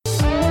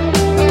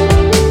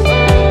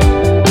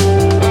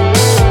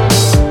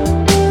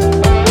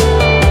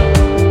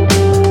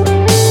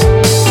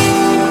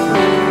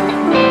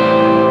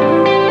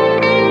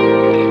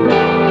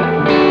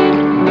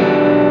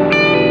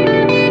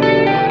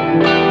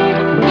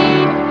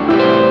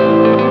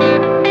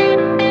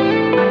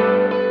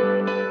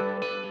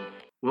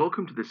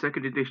to the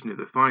second edition of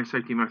the Fire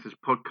Safety Matters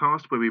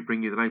podcast, where we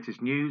bring you the latest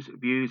news,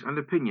 views and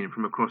opinion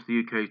from across the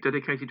UK's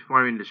dedicated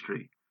fire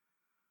industry.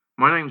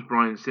 My name's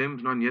Brian Sims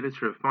and I'm the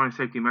editor of Fire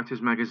Safety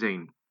Matters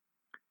magazine.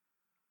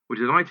 We're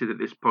delighted that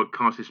this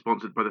podcast is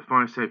sponsored by the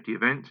Fire Safety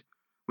event,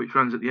 which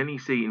runs at the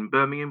NEC in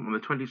Birmingham on the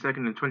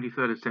 22nd and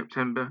 23rd of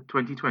September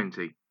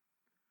 2020.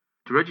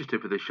 To register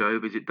for the show,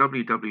 visit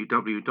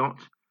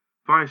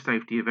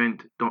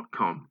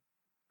www.firesafetyevent.com.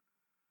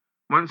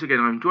 Once again,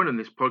 I'm joined on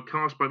this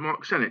podcast by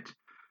Mark Sennett,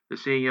 the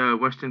CEO of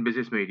Western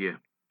Business Media.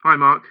 Hi,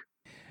 Mark.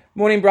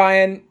 Morning,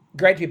 Brian.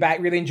 Great to be back.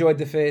 Really enjoyed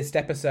the first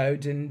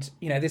episode, and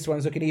this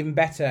one's looking even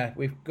better.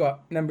 We've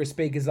got a number of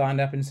speakers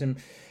lined up and some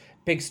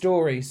big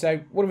stories. So,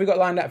 what have we got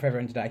lined up for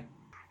everyone today?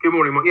 Good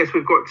morning, Mark. Yes,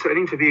 we've got an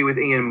interview with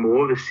Ian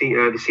Moore, the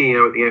CEO at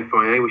the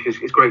FIA, which is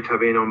great to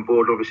have Ian on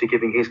board, obviously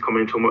giving his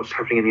comment on what's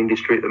happening in the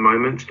industry at the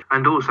moment.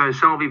 And also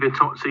Salvi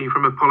Vitozzi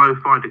from Apollo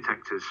Fire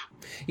Detectors.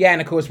 Yeah, and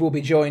of course we'll be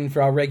joined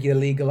for our regular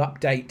legal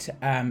update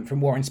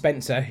from Warren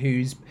Spencer,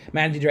 who's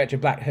Managing Director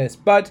of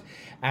Blackhurst Budd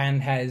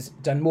and has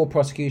done more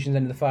prosecutions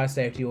under the fire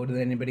safety order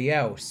than anybody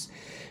else.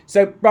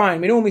 So,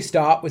 Brian, we normally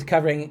start with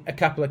covering a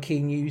couple of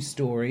key news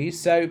stories.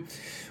 So,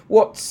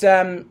 what's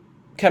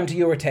come to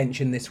your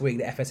attention this week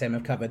that FSM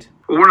have covered?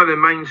 Well, one of the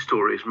main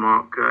stories,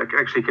 Mark,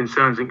 actually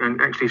concerns and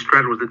actually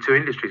straddles the two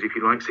industries, if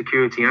you like,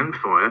 security and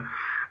fire.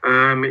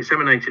 It's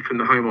emanated from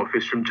the Home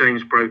Office, from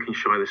James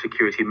Brokenshire, the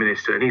Security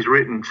Minister, and he's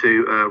written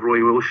to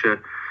Roy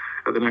Wilshire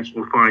at the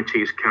National Fire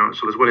Chiefs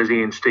Council, as well as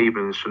Ian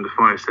Stevens from the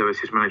Fire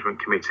Services Management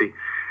Committee,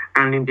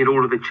 and indeed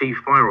all of the chief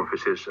fire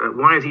officers.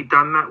 Why has he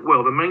done that?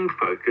 Well, the main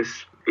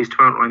focus is to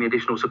outline the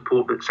additional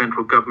support that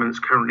central government's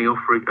currently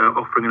offering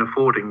and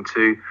affording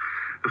to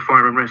the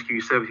fire and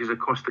rescue services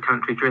across the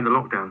country during the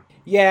lockdown.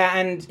 Yeah,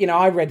 and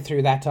I read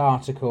through that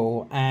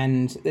article,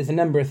 and there's a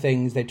number of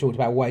things they talked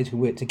about, ways we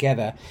work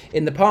together.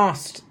 In the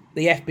past,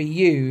 the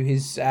FBU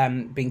has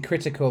been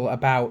critical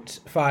about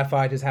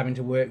firefighters having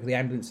to work with the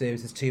ambulance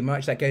services too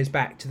much. That goes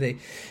back to the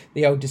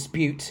old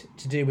dispute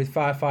to do with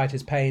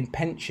firefighters paying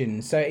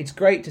pensions. So it's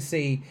great to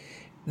see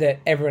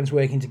that everyone's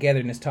working together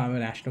in this time of a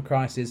national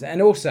crisis.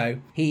 And also,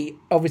 he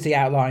obviously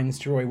outlines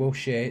to Roy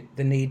Wilshire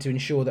the need to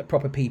ensure that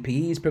proper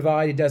PPE is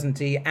provided, doesn't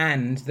he?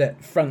 And that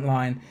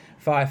frontline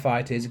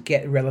firefighters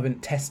get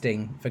relevant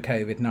testing for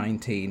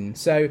COVID-19.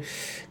 So,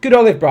 good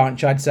olive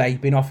branch, I'd say,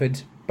 been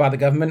offered by the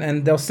government,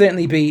 and they'll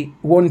certainly be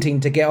wanting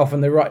to get off on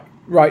the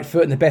right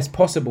foot and the best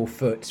possible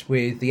foot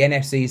with the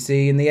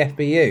NFCC and the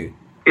FBU.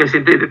 Yes,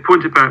 indeed. The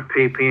point about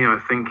PPE, I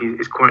think,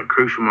 is quite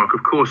crucial, Mark.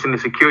 Of course, in the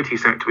security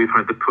sector, we've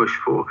had the push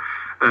for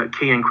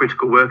key and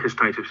critical worker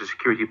status for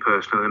security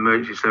personnel and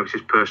emergency services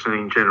personnel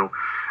in general.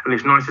 And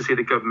it's nice to see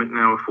the government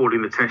now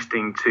affording the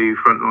testing to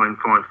frontline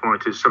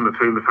firefighters, some of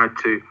whom have had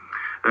to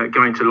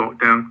go into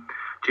lockdown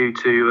due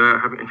to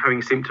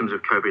having symptoms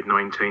of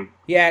COVID-19.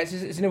 Yeah, it's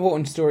an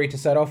important story to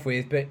start off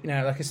with, but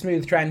like a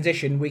smooth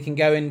transition, we can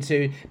go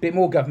into a bit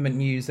more government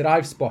news that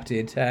I've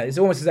spotted. It's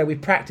almost as though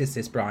we've practiced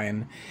this,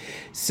 Brian.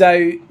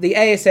 So the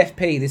ASFP,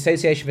 the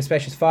Association for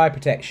Specialist Fire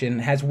Protection,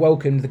 has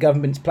welcomed the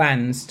government's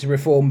plans to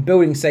reform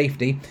building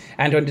safety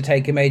and to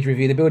undertake a major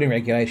review of the building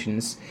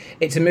regulations.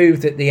 It's a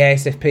move that the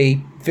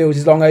ASFP feels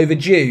is long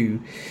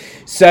overdue.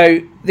 So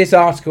this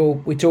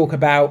article, we talk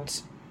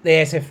about the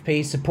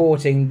ASFP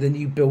supporting the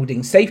new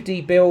Building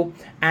Safety Bill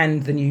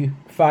and the new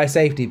Fire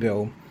Safety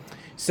Bill.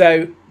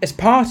 So, as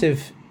part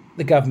of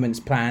the government's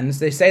plans,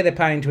 they say they're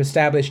planning to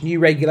establish new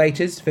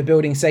regulators for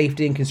building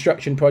safety and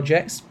construction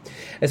projects,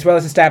 as well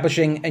as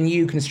establishing a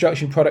new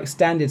Construction Product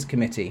Standards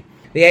Committee.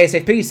 The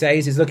ASFP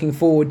says is looking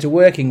forward to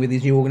working with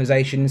these new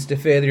organisations to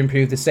further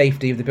improve the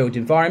safety of the built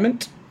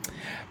environment.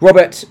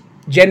 Robert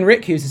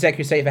Jenrick, who's the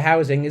Secretary of State for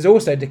Housing, has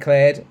also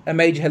declared a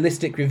major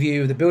holistic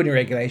review of the building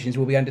regulations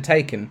will be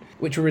undertaken,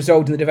 which will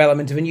result in the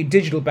development of a new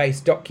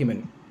digital-based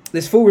document.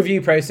 This full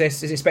review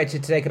process is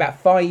expected to take about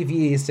 5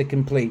 years to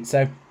complete,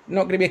 so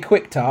not going to be a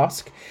quick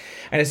task.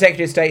 And the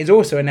Secretary of State has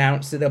also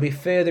announced that there'll be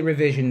further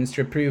revisions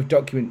to approved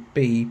Document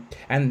B,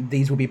 and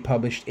these will be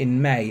published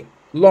in May.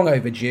 Long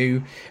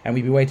overdue, and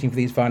we've been waiting for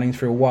these findings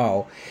for a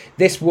while.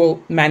 This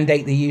will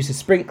mandate the use of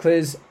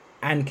sprinklers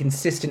and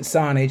consistent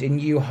signage in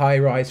new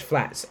high-rise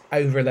flats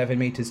over 11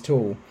 metres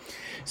tall.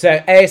 So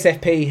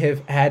ASFP have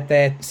had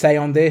their say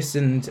on this,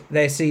 and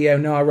their CEO,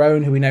 Noah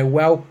Rowan, who we know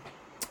well,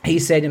 he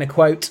said in a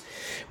quote,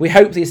 "We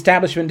hope the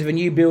establishment of a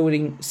new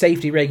building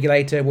safety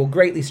regulator will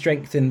greatly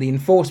strengthen the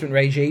enforcement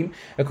regime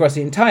across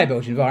the entire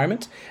built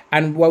environment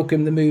and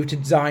welcome the move to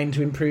design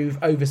to improve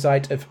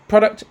oversight of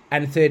product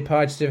and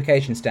third-party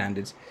certification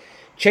standards.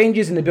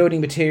 Changes in the building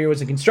materials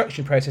and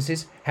construction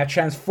processes have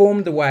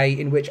transformed the way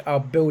in which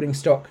our building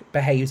stock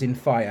behaves in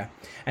fire,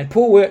 and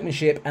poor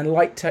workmanship and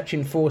light touch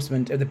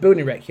enforcement of the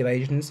building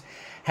regulations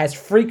has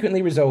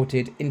frequently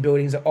resulted in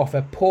buildings that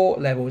offer poor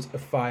levels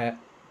of fire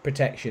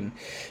protection."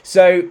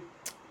 So,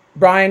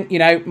 Brian,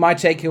 my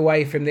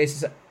takeaway from this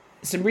is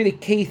some really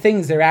key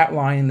things they're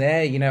outlining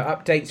there.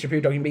 Updates to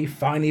approved document B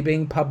finally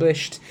being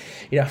published,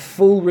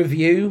 full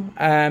review.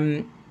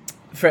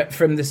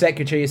 from the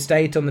Secretary of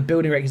State on the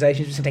building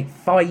regulations, which is going to take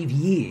 5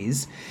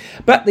 years.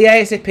 But the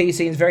ASFP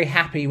seems very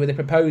happy with the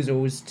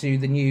proposals to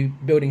the new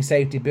Building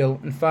Safety Bill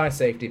and Fire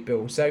Safety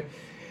Bill. So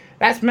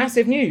that's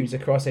massive news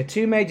across there.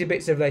 2 major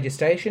bits of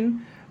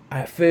legislation,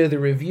 further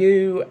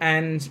review,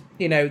 and,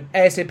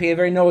 ASFP are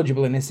very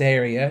knowledgeable in this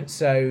area,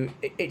 so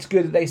it's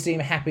good that they seem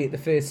happy at the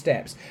first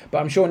steps. But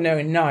I'm sure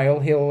knowing Niall,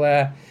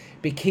 he'll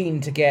be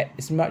keen to get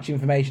as much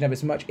information, have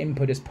as much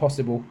input as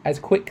possible, as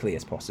quickly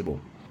as possible.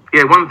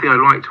 Yeah, one thing I'd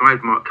like to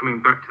add, Mark,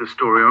 coming back to the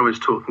story I was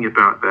talking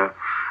about there,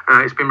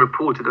 it's been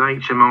reported that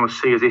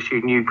HMRC has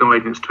issued new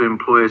guidance to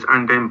employers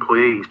and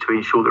employees to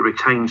ensure that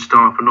retained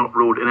staff are not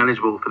ruled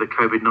ineligible for the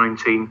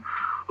COVID-19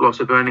 loss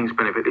of earnings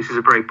benefit. This is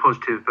a very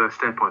positive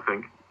step, I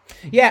think.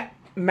 Yeah,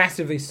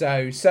 massively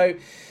so. So,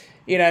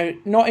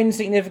 not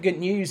insignificant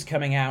news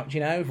coming out,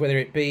 whether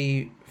it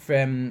be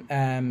from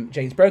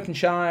James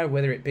Brokenshire,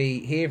 whether it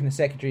be here from the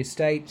Secretary of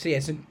State. So, yeah,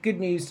 some good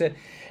news to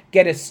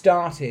get us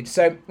started.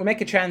 So we'll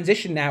make a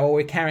transition now, or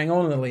we're carrying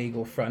on the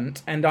legal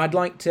front, and I'd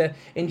like to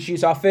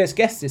introduce our first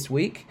guest this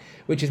week,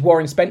 which is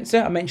Warren Spencer.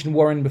 I mentioned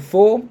Warren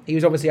before. He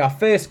was obviously our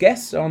first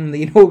guest on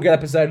the inaugural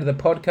episode of the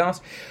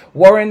podcast.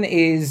 Warren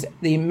is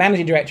the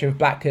Managing Director of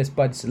Blackhurst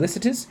Budd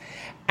Solicitors,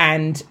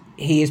 and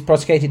he has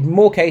prosecuted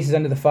more cases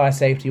under the fire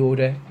safety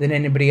order than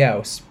anybody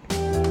else.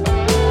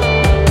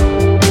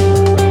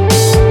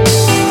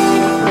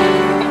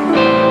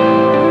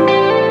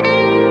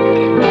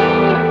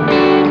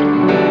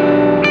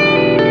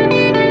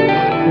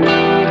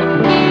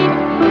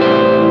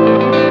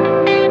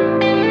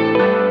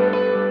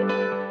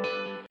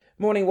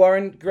 Morning,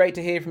 Warren. Great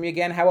to hear from you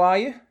again. How are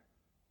you?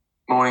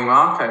 Morning,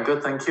 Mark. I'm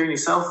good, thank you. And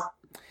yourself?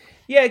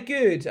 Yeah,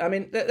 good. I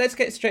mean, let's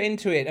get straight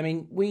into it. I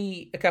mean,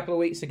 we, a couple of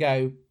weeks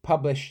ago,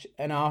 published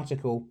an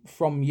article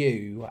from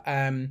you,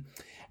 and,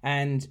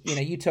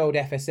 you told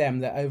FSM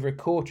that over a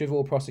quarter of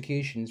all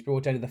prosecutions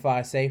brought under the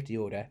fire safety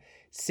order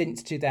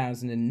since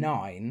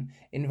 2009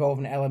 involve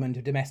an element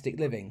of domestic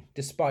living,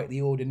 despite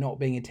the order not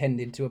being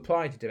intended to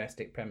apply to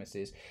domestic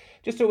premises.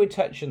 Just thought we'd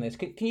touch on this.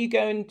 Can you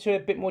go into a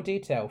bit more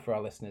detail for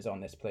our listeners on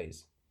this,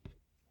 please?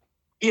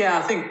 Yeah,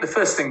 I think the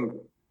first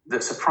thing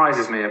that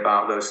surprises me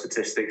about those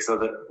statistics are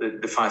that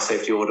the fire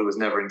safety order was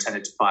never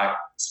intended to apply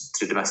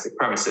to domestic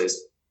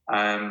premises.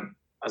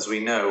 As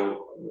we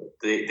know,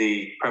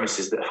 the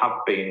premises that have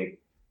been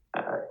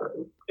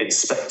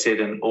inspected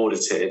and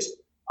audited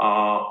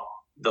are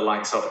the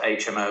likes of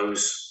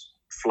HMOs,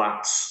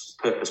 flats,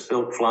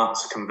 purpose-built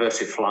flats,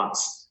 converted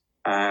flats,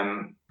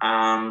 and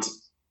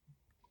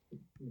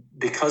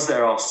because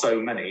there are so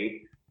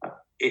many,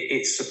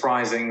 it's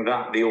surprising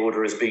that the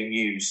order is being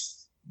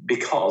used,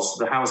 because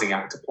the Housing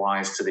Act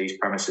applies to these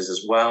premises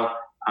as well,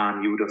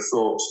 and you would have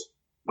thought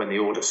when the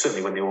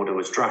order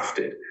was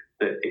drafted,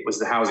 that it was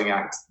the Housing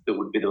Act that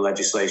would be the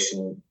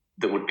legislation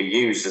that would be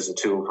used as a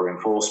tool for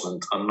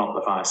enforcement and not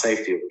the fire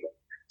safety order.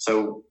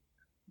 So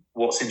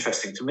what's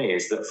interesting to me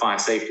is that fire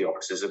safety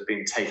officers have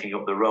been taking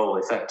up the role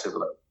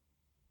effectively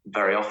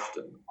very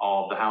often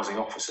of the housing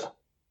officer.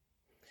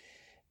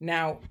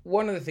 Now,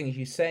 one of the things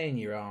you say in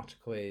your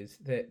article is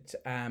that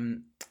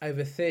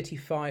over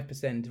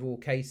 35% of all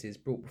cases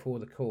brought before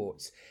the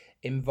courts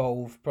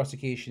involve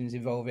prosecutions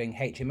involving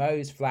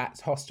HMOs,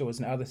 flats, hostels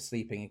and other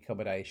sleeping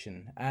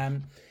accommodation.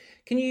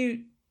 Can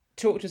you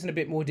talk to us in a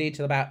bit more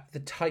detail about the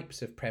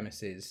types of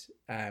premises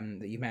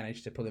that you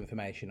managed to pull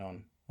information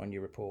on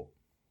your report?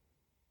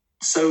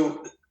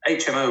 So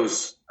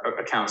HMOs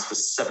accounts for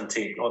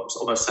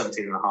almost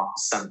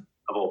 17.5%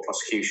 of all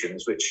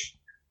prosecutions, which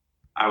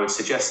I would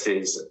suggest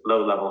is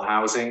low-level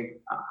housing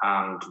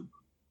and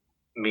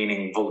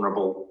meaning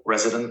vulnerable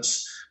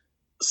residents.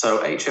 So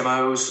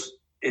HMOs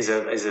is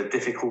a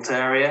difficult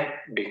area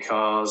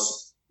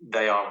because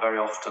they are very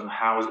often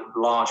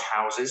large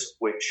houses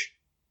which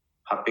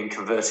have been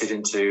converted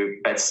into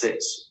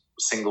bedsits,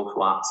 single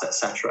flats,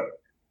 etc.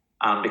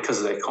 And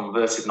because they're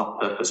converted,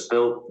 not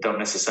purpose-built, don't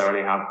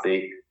necessarily have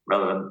the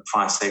relevant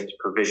fire safety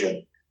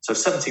provision. So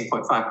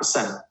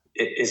 17.5%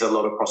 is a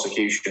lot of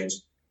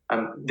prosecutions.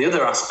 And the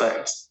other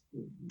aspect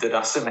that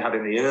I certainly had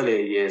in the earlier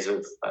years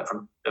of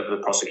the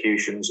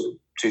prosecutions,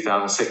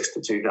 2006 to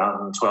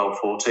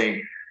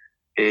 2012-14,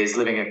 is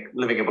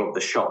living above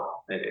the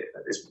shop,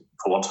 is,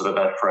 for want of a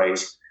better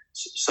phrase.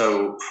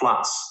 So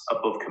flats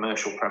above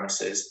commercial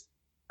premises,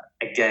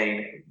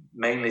 again,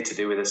 mainly to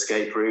do with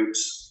escape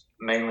routes,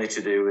 mainly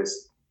to do with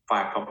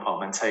fire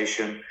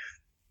compartmentation,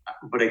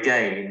 but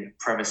again,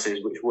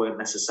 premises which weren't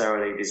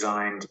necessarily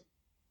designed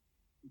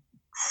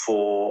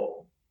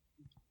for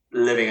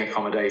living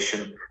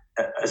accommodation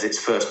as its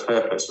first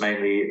purpose.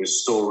 Mainly it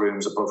was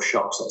storerooms above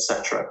shops,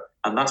 etc.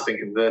 And that's been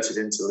converted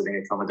into living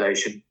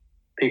accommodation.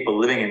 People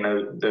living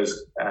in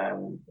those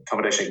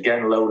accommodation,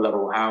 again,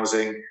 low-level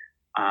housing,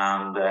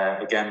 and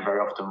again, very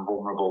often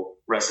vulnerable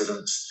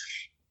residents.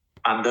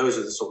 And those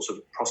are the sorts of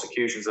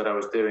prosecutions that I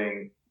was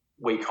doing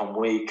week on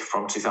week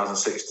from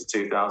 2006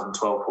 to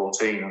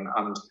 2012-14.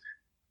 And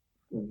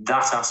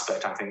that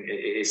aspect, I think,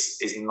 is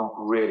not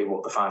really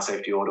what the fire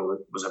safety order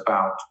was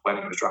about when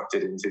it was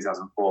drafted in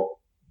 2004.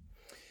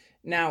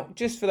 Now,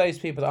 just for those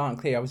people that aren't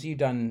clear, obviously you've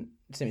done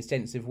some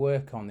extensive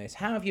work on this.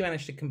 How have you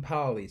managed to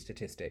compile these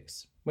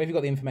statistics? Where have you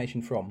got the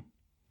information from?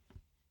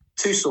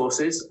 Two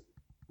sources.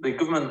 The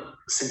government,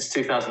 since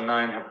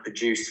 2009, have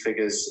produced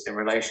figures in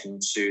relation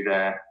to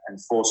their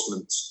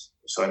enforcement.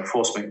 So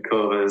enforcement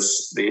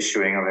covers the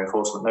issuing of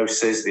enforcement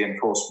notices,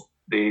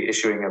 the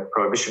issuing of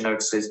prohibition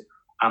notices,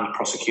 and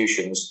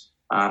prosecutions.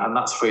 And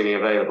that's freely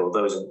available.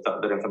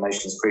 That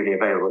information is freely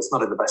available. It's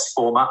not in the best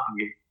format, and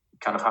you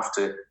kind of have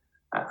to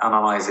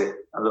analyse it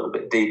a little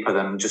bit deeper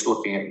than just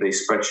looking at the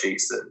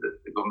spreadsheets that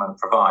the government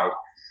provide.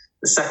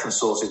 The second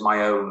source is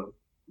my own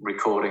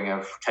recording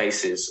of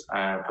cases.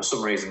 For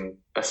some reason,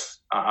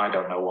 I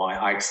don't know why,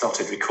 I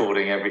started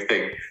recording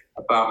everything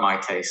about my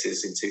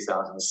cases in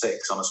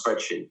 2006 on a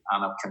spreadsheet,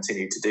 and I've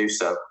continued to do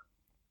so.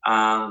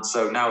 And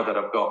so now that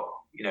I've got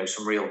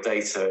some real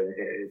data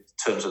in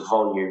terms of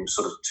volume,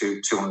 sort of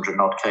 200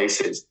 odd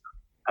cases,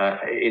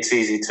 it's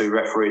easy to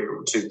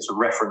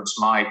reference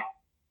my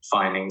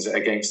findings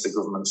against the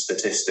government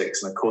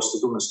statistics. And of course, the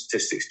government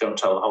statistics don't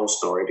tell the whole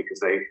story, because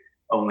they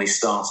only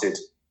started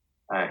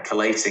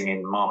collating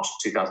in March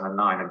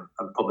 2009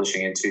 and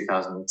publishing in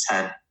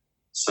 2010.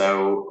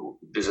 So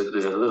there's a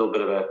little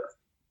bit of a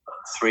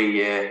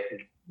 3-year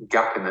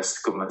gap in the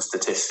government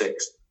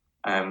statistics,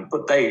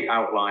 but they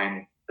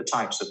outline the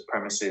types of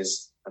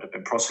premises that have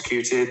been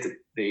prosecuted,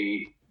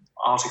 the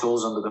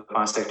articles under the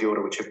fire safety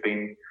order which have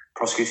been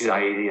prosecuted,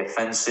 i.e. the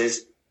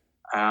offences.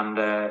 And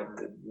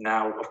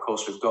now, of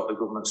course, we've got the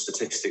government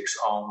statistics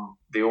on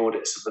the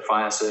audits of the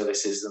fire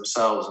services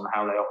themselves and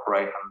how they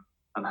operate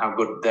and how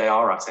good they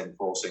are at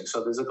enforcing.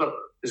 So there's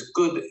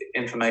good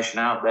information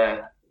out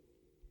there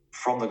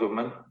from the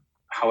government.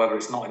 However,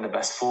 it's not in the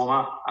best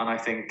format, and I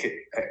think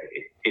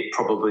it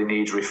probably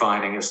needs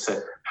refining as to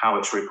how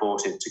it's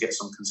reported to get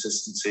some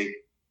consistency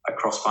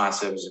across fire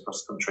services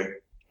across the country.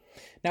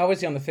 Now,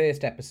 obviously, on the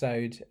first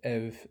episode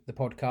of the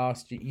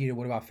podcast, you're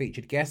one of our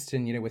featured guests,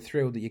 and we're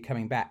thrilled that you're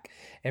coming back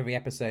every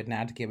episode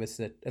now to give us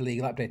a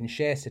legal update and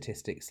share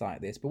statistics like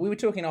this. But we were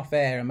talking off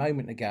air a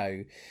moment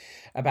ago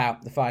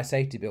about the fire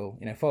safety bill,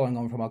 following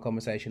on from our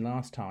conversation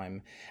last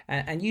time,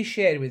 and you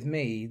shared with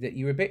me that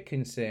you were a bit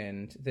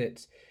concerned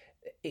that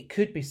it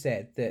could be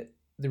said that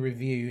the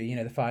review,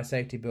 the fire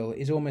safety bill,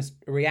 is almost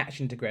a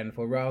reaction to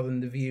Grenfell rather than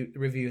the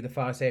review of the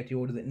fire safety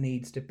order that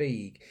needs to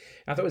be.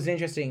 I thought it was an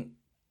interesting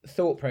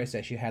thought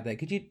process you had there.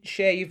 Could you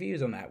share your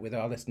views on that with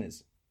our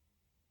listeners?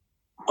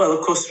 Well,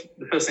 of course,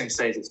 the first thing to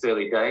say is it's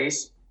early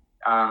days,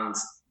 and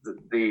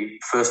the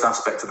first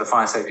aspect of the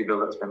fire safety bill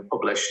that's been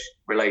published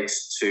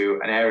relates to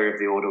an area of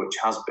the order which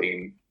has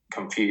been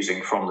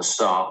confusing from the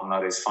start, and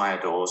that is fire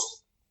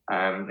doors.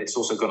 It's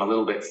also gone a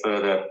little bit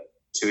further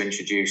to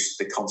introduce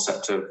the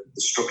concept of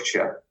the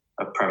structure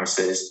of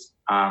premises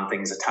and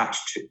things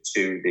attached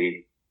to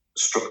the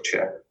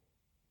structure,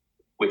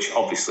 which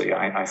obviously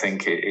I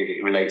think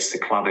it relates to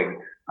cladding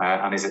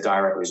and is a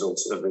direct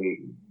result of the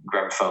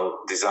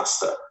Grenfell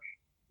disaster.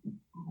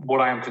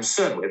 What I am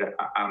concerned with,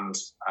 and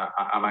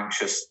I'm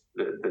anxious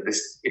that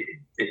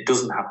it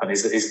doesn't happen,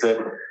 is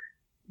that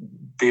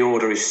the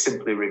order is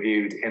simply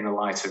reviewed in the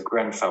light of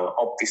Grenfell.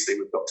 Obviously,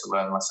 we've got to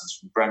learn lessons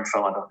from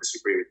Grenfell. I don't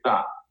disagree with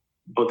that.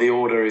 But the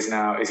order is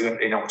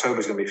in October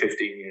is going to be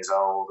 15 years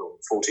old, or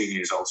 14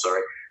 years old,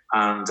 sorry.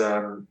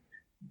 And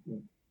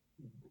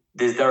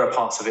there are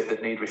parts of it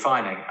that need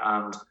refining.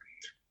 And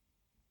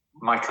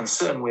my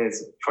concern with,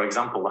 for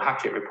example, the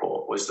Hackett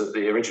report was that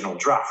the original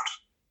draft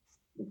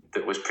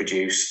that was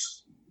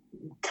produced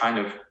kind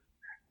of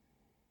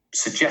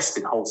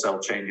suggested wholesale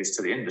changes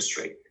to the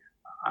industry.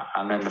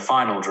 And then the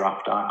final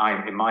draft,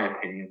 in my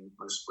opinion,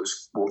 was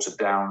watered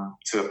down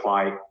to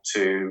apply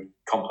to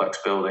complex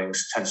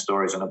buildings, 10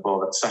 stories and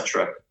above,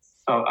 etc.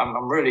 So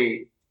I'm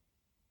really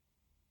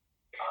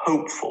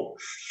hopeful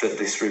that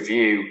this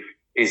review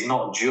is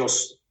not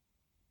just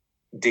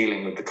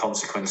dealing with the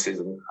consequences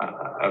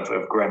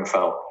of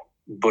Grenfell,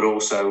 but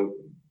also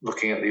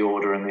looking at the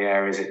order and the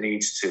areas it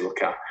needs to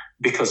look at.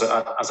 Because,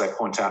 as I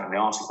point out in the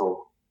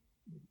article,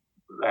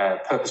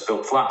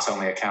 purpose-built flats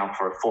only account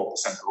for 4%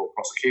 of all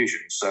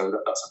prosecutions, so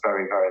that's a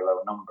very, very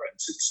low number. And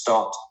to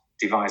start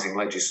devising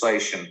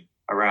legislation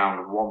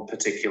around one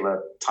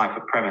particular type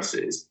of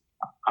premises,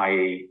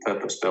 i.e.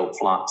 purpose-built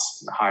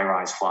flats,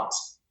 high-rise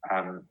flats,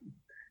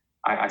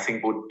 I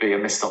think would be a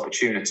missed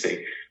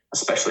opportunity,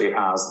 especially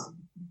as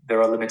there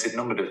are a limited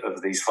number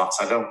of these flats.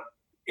 I don't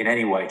in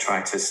any way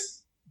try to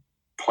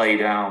play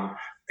down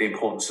the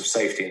importance of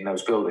safety in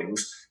those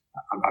buildings.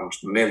 I'm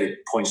merely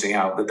pointing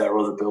out that there are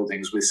other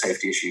buildings with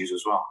safety issues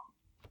as well.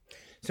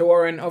 So,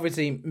 Warren,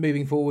 obviously,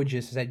 moving forward,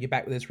 just as I said, you're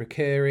back with us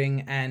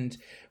recurring, and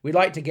we'd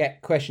like to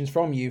get questions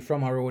from you,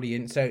 from our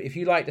audience. So if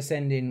you'd like to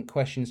send in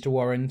questions to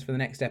Warren for the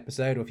next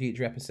episode or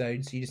future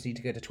episodes, you just need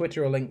to go to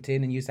Twitter or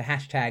LinkedIn and use the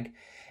hashtag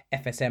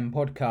FSM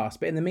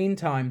podcast. But in the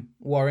meantime,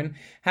 Warren,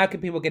 how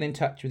can people get in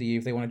touch with you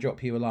if they want to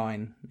drop you a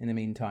line in the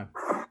meantime?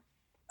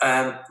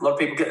 A lot of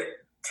people get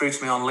through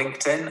to me on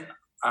LinkedIn.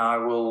 I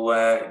will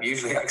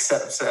usually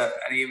accept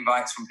any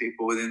invites from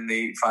people within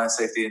the fire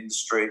safety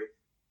industry,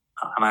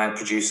 and I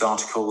produce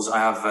articles. I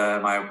have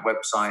my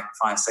website,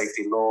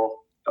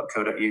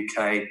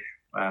 firesafetylaw.co.uk,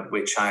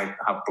 which I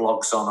have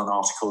blogs on and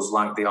articles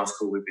like the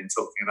article we've been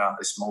talking about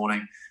this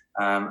morning.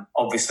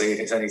 Obviously, if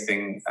it's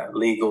anything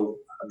legal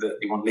that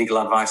you want legal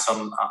advice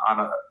on, I'm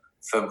a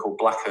firm called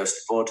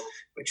Blackhurst Budd,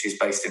 which is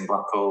based in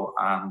Blackpool,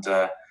 and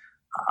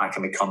I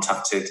can be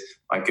contacted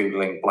by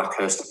Googling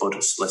Blackhurst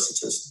Budd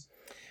Solicitors.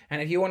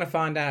 And if you want to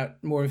find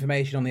out more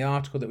information on the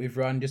article that we've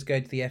run, just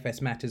go to the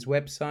FS Matters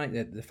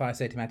website, the Fire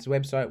Safety Matters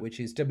website, which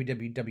is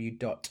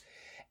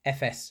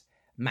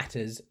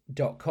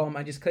www.fsmatters.com,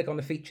 and just click on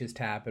the features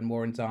tab and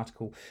Warren's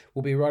article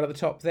will be right at the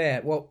top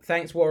there. Well,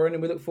 thanks, Warren,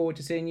 and we look forward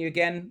to seeing you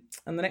again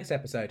on the next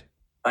episode.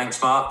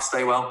 Thanks, Mark.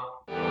 Stay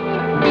well.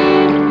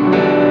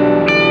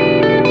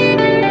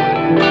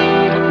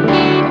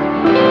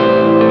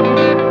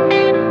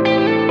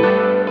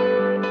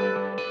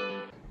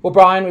 Well,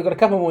 Brian, we've got a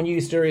couple more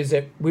news stories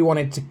that we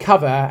wanted to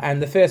cover,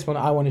 and the first one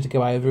I wanted to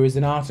go over is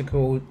an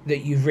article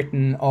that you've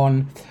written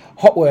on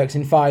hotworks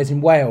and fires in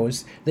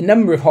Wales. The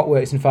number of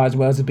hotworks and fires in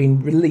Wales have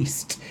been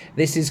released.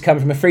 This has come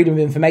from a Freedom of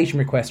Information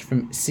request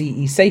from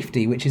CE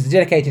Safety, which is a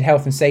dedicated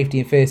health and safety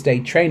and first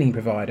aid training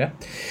provider.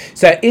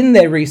 So in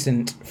their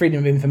recent Freedom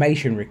of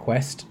Information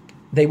request,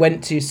 they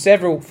went to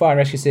several fire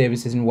rescue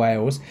services in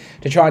Wales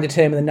to try and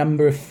determine the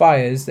number of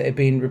fires that have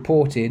been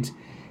reported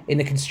in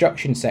the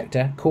construction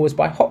sector caused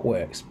by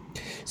hotworks.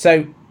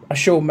 So I'm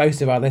sure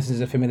most of our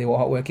listeners are familiar with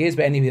what hotwork is,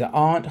 but any of you that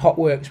aren't,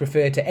 hotworks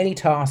refer to any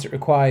task that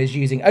requires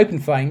using open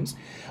flames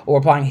or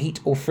applying heat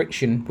or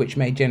friction which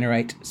may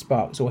generate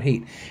sparks or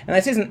heat. And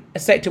this isn't a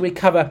sector we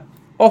cover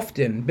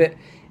often, but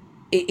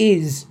it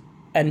is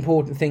an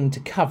important thing to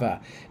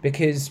cover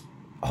because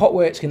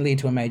hotworks can lead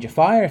to a major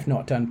fire if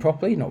not done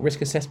properly, not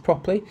risk assessed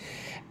properly.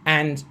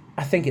 And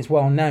I think it's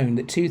well known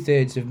that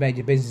 2/3 of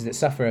major businesses that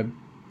suffer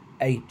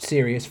a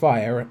serious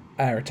fire,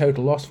 or a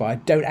total loss fire,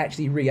 don't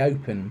actually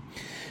reopen.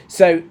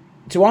 So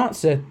to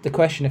answer the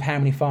question of how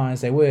many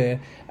fires there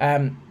were,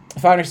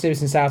 Fire and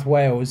Service in South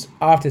Wales,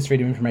 after this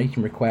Freedom of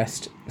Information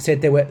request,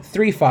 said there were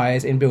 3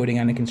 fires in building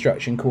under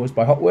construction caused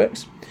by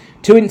hotworks.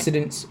 2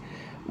 incidents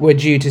were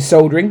due to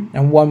soldering,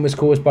 and 1 was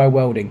caused by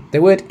welding.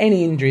 There weren't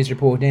any injuries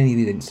reported in any of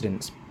these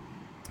incidents.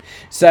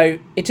 So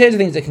in terms of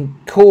things that can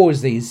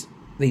cause these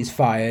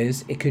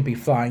fires, it could be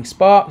flying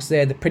sparks.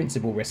 They're the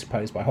principal risk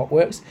posed by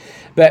hotworks,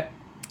 but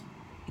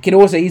it can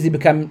also easily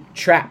become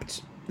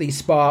trapped, these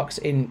sparks,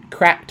 in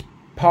cracked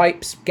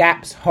pipes,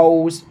 gaps,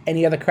 holes,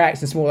 any other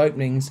cracks and small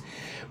openings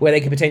where they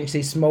could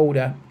potentially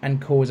smoulder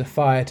and cause a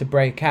fire to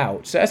break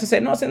out. So as I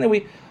said, not something that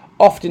we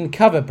often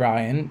cover,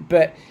 Brian,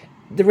 but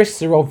the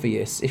risks are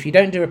obvious. If you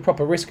don't do a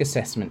proper risk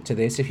assessment to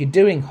this, if you're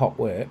doing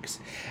hotworks,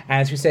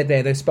 as we said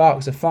there, those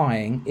sparks are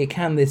flying, it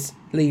can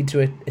lead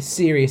to a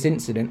serious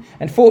incident.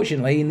 And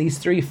fortunately, in these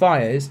 3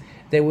 fires,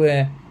 there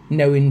were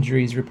no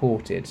injuries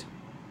reported.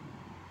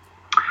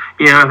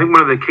 Yeah, I think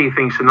one of the key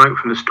things to note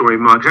from the story,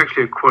 Mark, is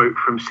actually a quote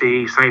from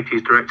CE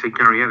Safety's director,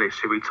 Gary Ellis,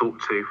 who we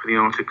talked to for the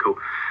article.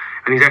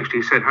 And he's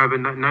actually said, however,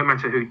 no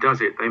matter who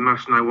does it, they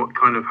must know what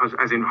kind of,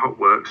 as in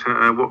hotworks,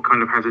 what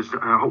kind of hazards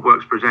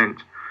hotworks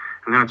present,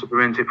 and how to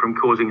prevent it from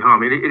causing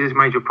harm. It is a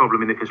major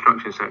problem in the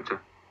construction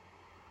sector.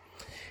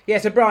 Yeah,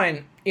 so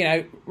Brian,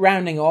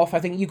 rounding off, I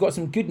think you've got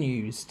some good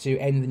news to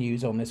end the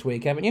news on this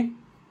week, haven't you?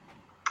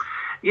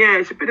 Yeah,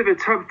 it's a bit of a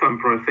tub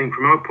thumper, I think,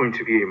 from our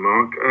point of view,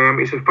 Mark.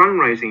 It's a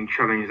fundraising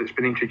challenge that's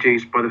been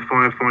introduced by the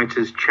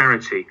Firefighters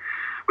Charity,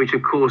 which,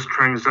 of course,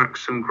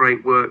 transacts some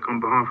great work on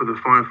behalf of the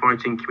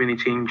firefighting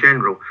community in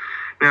general.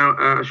 Now,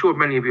 I'm sure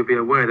many of you will be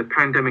aware the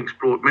pandemic's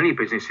brought many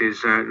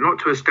businesses, not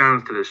to a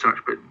standstill as such,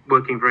 but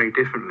working very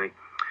differently.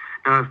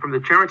 From the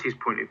charity's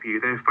point of view,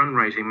 their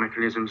fundraising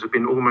mechanisms have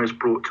been almost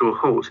brought to a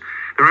halt.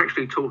 They're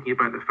actually talking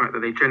about the fact that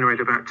they generate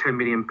about £10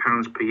 million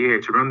per year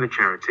to run the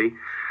charity.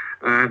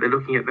 They're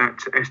looking at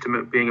that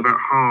estimate being about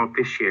halved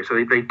this year, so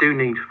they do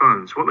need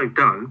funds. What they've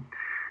done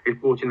is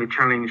brought in the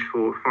challenge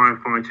for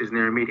firefighters and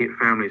their immediate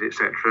families,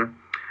 etc.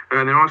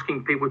 And they're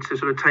asking people to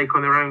sort of take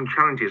on their own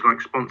challenges, like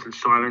sponsored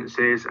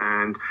silences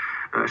and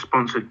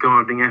sponsored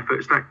gardening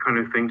efforts, that kind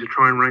of thing, to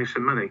try and raise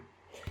some money.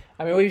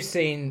 I mean, we've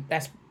seen,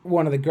 that's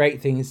one of the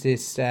great things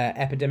this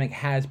epidemic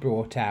has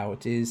brought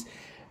out, is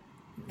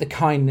the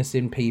kindness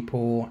in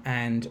people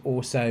and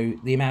also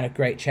the amount of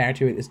great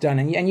charity work that's done.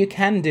 And you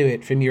can do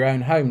it from your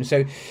own home.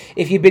 So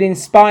if you've been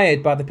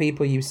inspired by the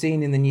people you've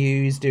seen in the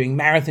news doing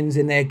marathons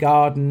in their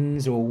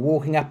gardens or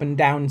walking up and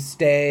down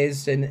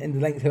stairs in the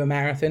length of a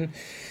marathon,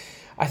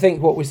 I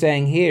think what we're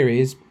saying here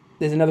is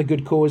there's another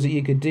good cause that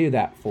you could do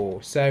that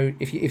for. So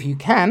if you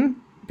can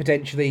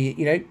potentially,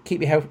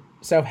 keep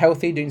yourself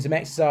healthy, doing some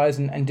exercise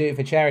and do it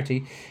for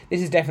charity,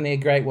 this is definitely a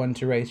great one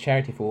to raise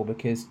charity for,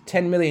 because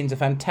 10 million is a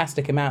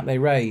fantastic amount they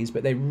raise,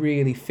 but they're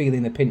really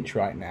feeling the pinch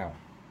right now.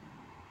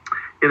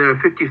 Yeah, there are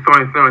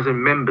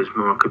 55,000 members,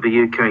 Mark, of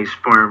the UK's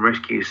fire and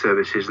rescue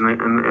services, and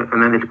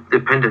then the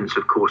dependents,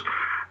 of course.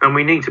 And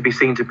we need to be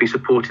seen to be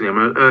supporting them.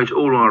 I urge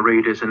all our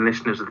readers and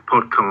listeners of the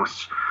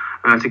podcasts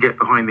to get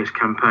behind this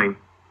campaign.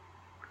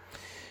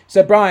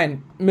 So,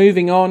 Brian,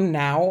 moving on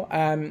now,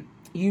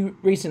 you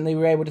recently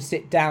were able to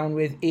sit down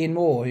with Ian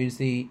Moore, who's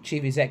the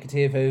Chief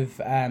Executive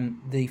of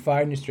the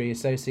Fire Industry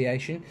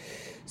Association.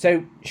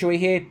 So shall we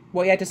hear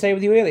what he had to say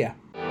with you earlier?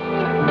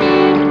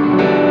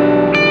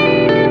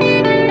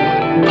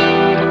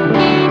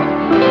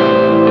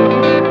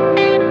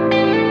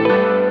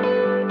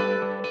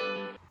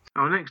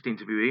 Our next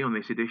interviewee on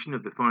this edition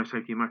of the Fire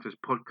Safety Matters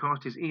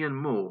podcast is Ian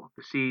Moore,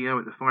 the CEO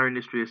at the Fire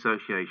Industry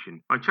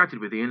Association. I chatted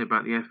with Ian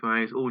about the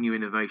FIA's all-new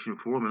innovation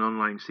forum and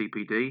online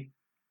CPD,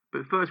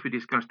 but first we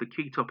discussed the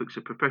key topics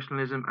of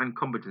professionalism and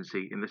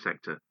competency in the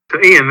sector.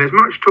 So Ian, there's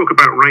much talk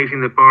about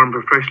raising the bar on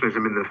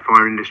professionalism in the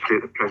fire industry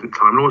at the present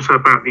time, and also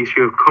about the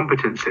issue of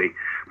competency.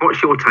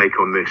 What's your take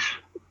on this?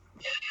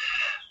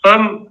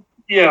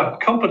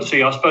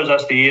 Competency, I suppose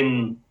that's the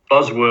in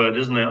buzzword,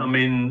 isn't it? I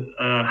mean,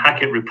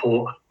 Hackett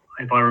report,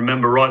 if I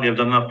remember rightly, I've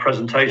done enough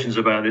presentations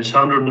about this.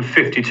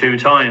 152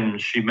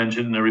 times she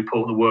mentioned in the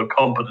report the word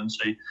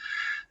competency.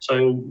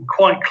 So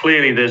quite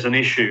clearly there's an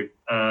issue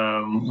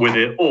with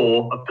it,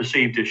 or a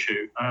perceived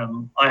issue.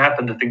 I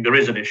happen to think there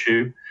is an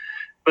issue,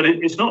 but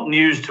it's not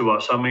news to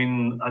us. I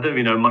mean, I don't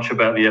really know much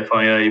about the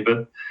FIA,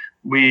 but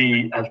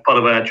we, as part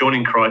of our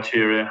joining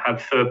criteria,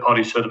 have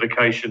third-party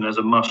certification as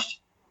a must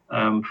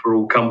for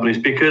all companies,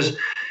 because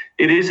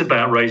it is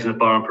about raising the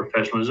bar on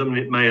professionalism.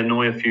 It may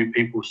annoy a few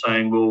people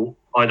saying, well,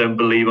 I don't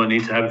believe I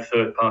need to have a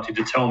third party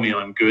to tell me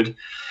I'm good.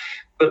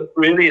 But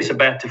really, it's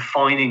about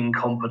defining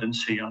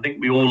competency. I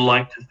think we all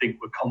like to think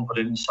we're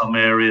competent in some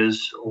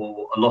areas,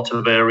 or a lot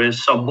of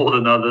areas, some more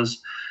than others.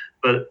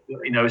 But,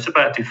 it's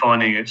about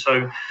defining it.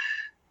 So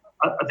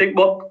I think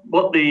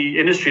what the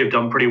industry have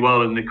done pretty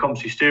well in the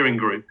competency steering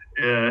group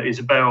is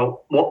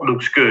about what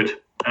looks good.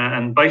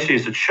 And basically,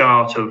 it's a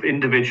chart of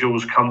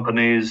individuals,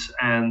 companies,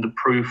 and the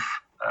proof,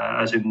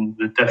 as in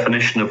the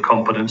definition of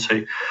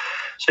competency.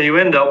 So you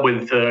end up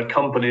with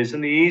companies,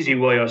 and the easy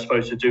way, I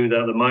suppose, to do that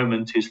at the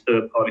moment is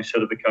third-party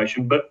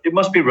certification, but it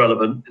must be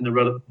relevant in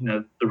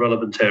the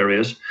relevant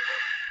areas.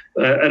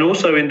 And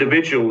also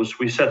individuals.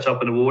 We set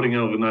up an awarding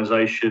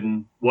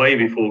organisation way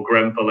before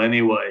Grenfell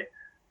anyway,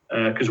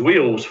 because we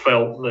always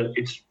felt that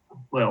it's,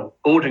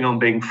 bordering on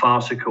being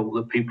farcical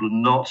that people are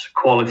not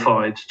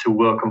qualified to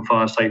work on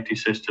fire safety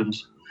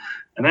systems.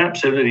 And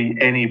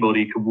absolutely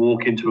anybody can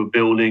walk into a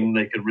building,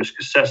 they can risk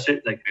assess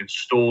it, they can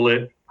install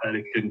it,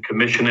 they can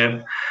commission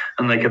it,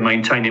 and they can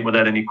maintain it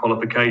without any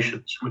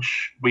qualifications,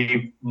 which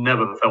we've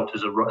never felt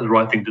is the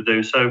right thing to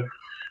do. So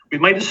we've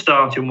made a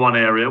start in one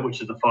area,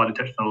 which is the fire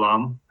detection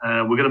alarm.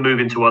 We're going to move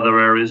into other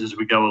areas as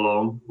we go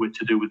along,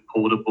 to do with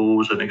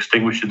portables and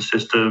extinguishing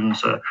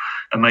systems,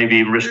 and maybe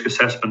even risk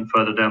assessment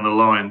further down the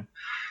line.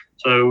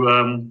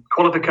 So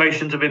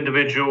qualifications of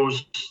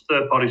individuals,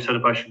 third-party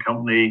certification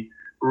company,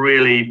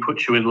 really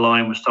puts you in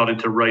line with starting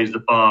to raise the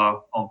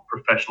bar on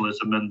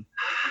professionalism. And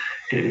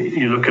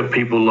you look at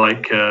people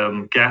like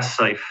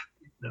GasSafe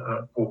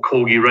or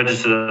Corgi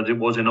registered, as it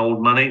was in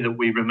old money, that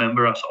we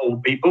remember, us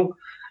old people,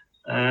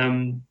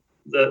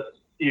 that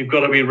you've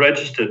got to be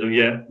registered, and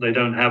yet they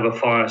don't have a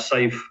fire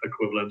safe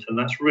equivalent. And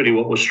that's really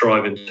what we're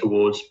striving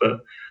towards.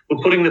 But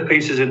we're putting the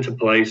pieces into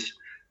place,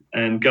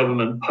 and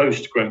government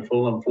post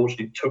Grenfell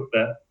unfortunately took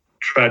that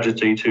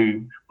tragedy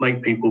to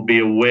make people be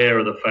aware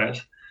of the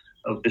fact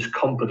of this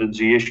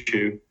competency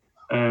issue.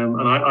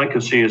 And I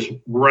can see us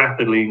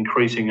rapidly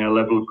increasing our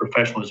level of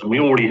professionalism. We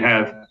already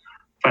have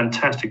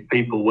fantastic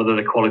people, whether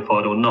they're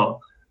qualified or not.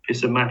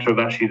 It's a matter of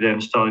actually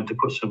then starting to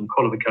put some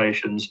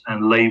qualifications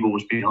and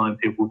labels behind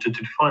people to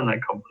define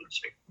that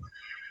competency.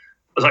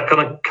 Does that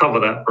kind of cover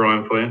that,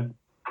 Brian, for you?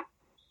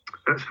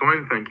 That's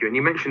fine, thank you. And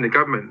you mentioned the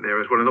government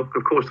there as well. And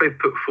of course, they've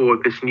put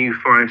forward this new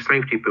fire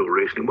safety bill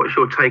recently. What's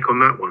your take on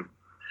that one?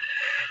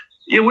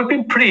 Yeah, we've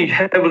been pretty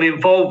heavily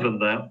involved in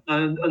that.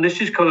 And this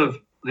is kind of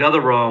the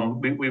other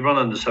arm. We run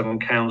under 7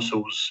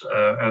 councils,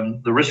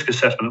 and the risk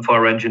assessment of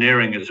fire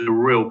engineering is a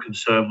real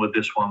concern with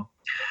this one.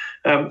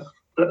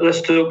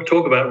 Let's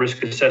talk about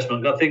risk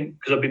assessment. I think,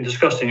 because I've been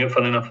discussing it,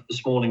 funny enough,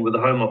 this morning with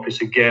the Home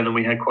Office again, and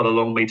we had quite a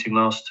long meeting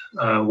last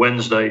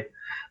Wednesday.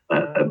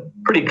 A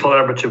pretty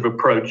collaborative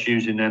approach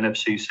using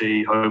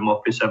NFCC, Home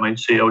Office,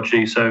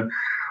 MHCLG. So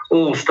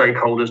all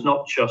stakeholders,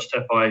 not just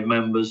FIA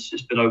members.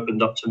 It's been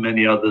opened up to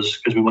many others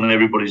because we wanted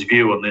everybody's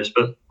view on this.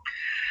 But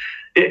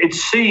it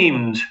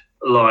seemed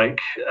like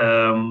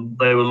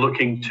they were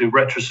looking to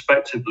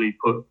retrospectively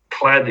put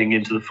cladding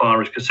into the fire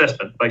risk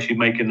assessment, basically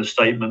making the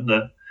statement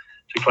that,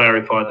 to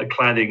clarify, that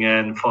cladding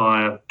and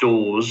fire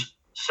doors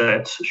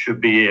sets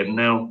should be in.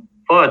 Now,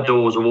 fire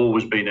doors have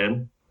always been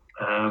in,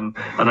 and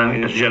I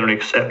think it's generally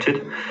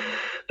accepted.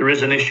 There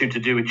is an issue to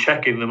do with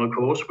checking them, of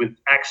course, with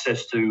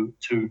access to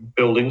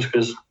buildings,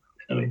 because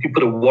if you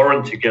put a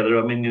warrant together,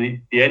 I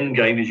mean, the end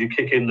game is you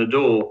kick in the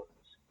door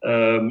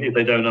if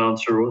they don't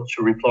answer or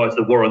to reply to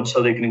the warrant,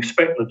 so they can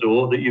inspect the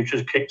door that you've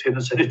just kicked in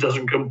and said it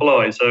doesn't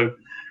comply. So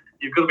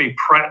you've got to be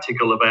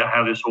practical about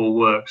how this all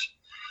works.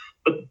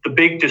 But the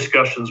big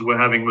discussions we're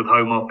having with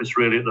Home Office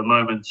really at the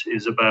moment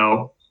is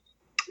about,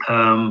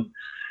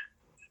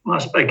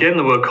 again,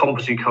 the word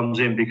competency comes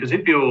in, because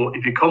if you're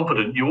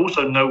competent, you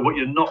also know what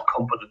you're not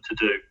competent to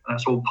do.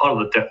 That's all part of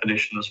the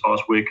definition as far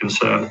as we're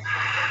concerned.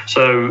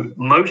 So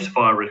most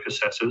fire risk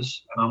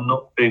assessors, and I'm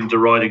not being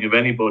deriding of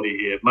anybody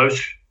here,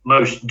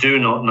 most do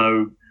not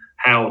know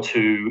how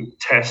to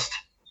test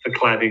for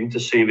cladding to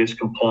see if it's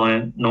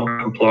compliant, not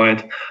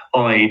compliant,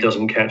 i.e.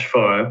 doesn't catch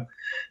fire.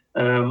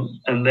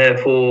 And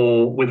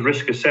therefore, with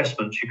risk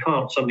assessments, you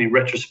can't suddenly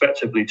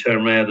retrospectively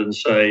turn around and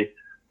say,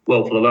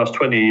 well, for the last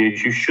 20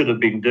 years, you should have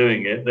been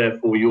doing it,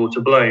 therefore you're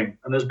to blame.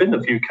 And there's been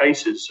a few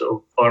cases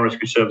of fire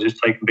rescue services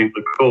taking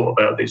people to court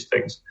about these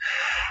things.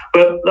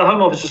 But the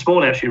Home Office this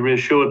morning actually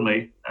reassured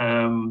me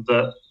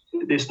that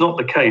it's not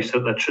the case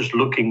that they're just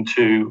looking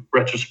to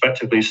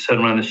retrospectively turn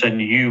around and saying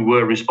you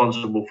were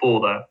responsible for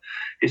that.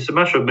 It's a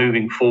matter of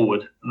moving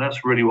forward, and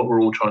that's really what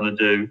we're all trying to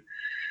do.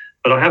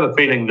 But I have a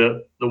feeling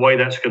that the way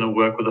that's going to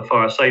work with the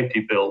fire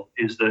safety bill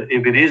is that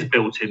if it is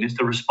built in, it's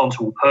the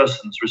responsible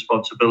person's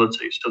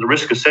responsibility. So the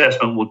risk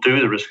assessment will do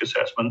the risk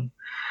assessment,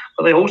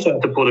 but they also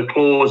have to put a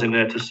clause in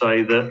there to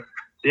say that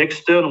the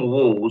external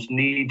walls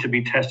need to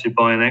be tested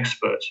by an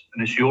expert,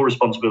 and it's your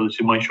responsibility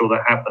to make sure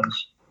that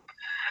happens.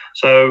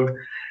 So,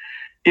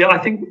 yeah, I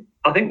think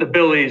the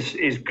bill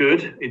is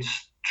good.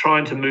 It's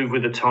trying to move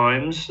with the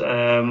times.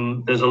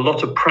 There's a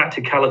lot of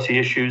practicality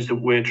issues that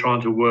we're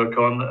trying to work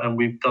on, and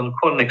we've done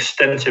quite an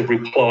extensive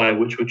reply,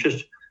 which we're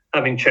just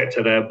having checked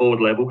at our board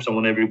level because I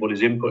want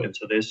everybody's input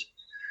into this,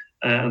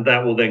 and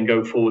that will then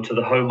go forward to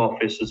the Home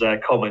Office as our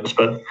comments.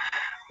 But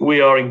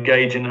we are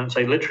engaging, I'd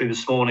say literally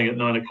this morning at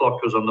 9 o'clock,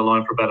 I was on the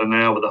line for about an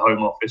hour with the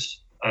Home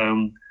Office,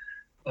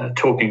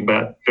 talking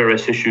about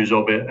various issues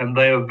of it, and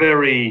they are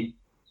very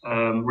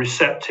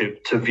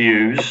receptive to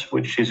views,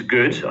 which is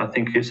good. I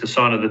think it's a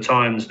sign of the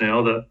times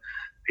now that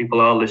people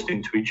are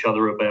listening to each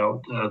other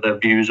about their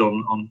views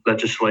on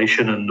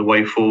legislation and the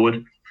way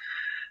forward.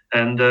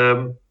 And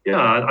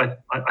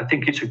I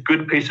think it's a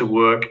good piece of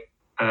work.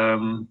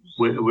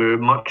 We're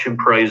much in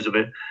praise of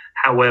it.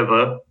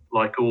 However,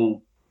 like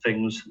all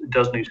things, it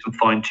does need some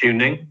fine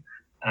tuning,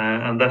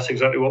 and that's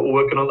exactly what we're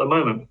working on at the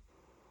moment.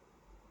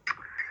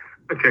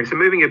 Okay, so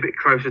moving a bit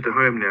closer to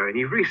home now, and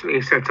you've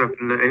recently set up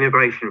an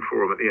innovation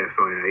forum at the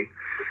FIA.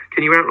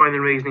 Can you outline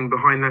the reasoning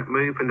behind that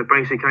move and the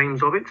basic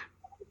aims of it?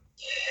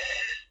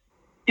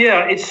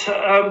 Yeah, it's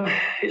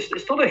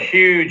not a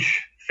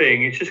huge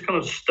thing. It's just kind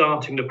of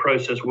starting the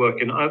process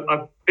working.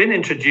 I've been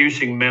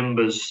introducing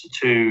members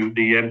to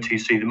the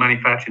MTC, the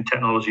Manufacturing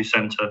Technology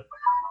Centre,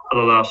 for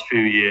the last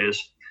few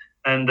years,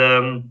 and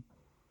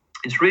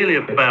it's really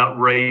about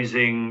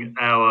raising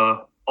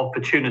our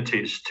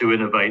opportunities to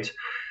innovate.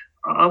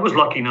 I was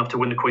lucky enough to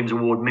win the Queen's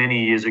Award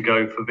many years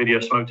ago for video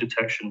smoke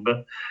detection,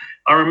 but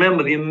I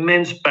remember the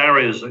immense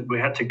barriers that we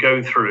had to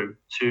go through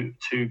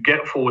to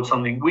get forward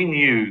something we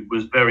knew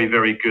was very,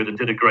 very good and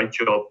did a great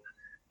job.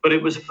 But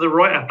it was for the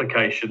right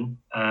application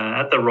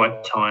at the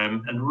right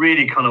time and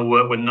really kind of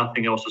worked when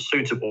nothing else was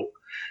suitable.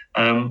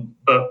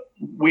 But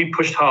we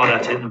pushed hard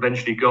at it and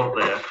eventually got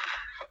there.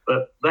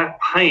 But that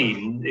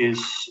pain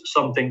is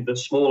something that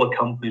smaller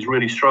companies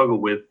really struggle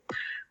with.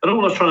 And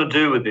all I was trying to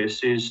do with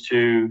this is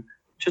to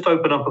just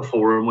open up a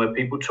forum where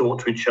people talk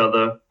to each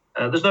other.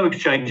 There's no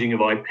exchanging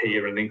of IP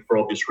or anything for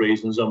obvious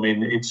reasons. I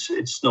mean,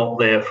 it's not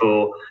there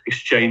for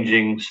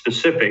exchanging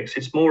specifics.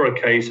 It's more a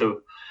case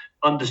of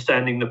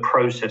understanding the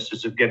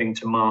processes of getting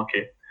to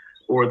market,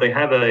 or if they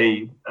have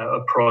a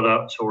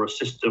product or a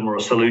system or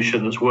a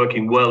solution that's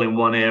working well in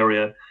one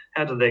area,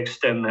 how do they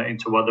extend that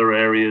into other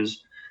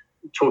areas?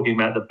 Talking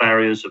about the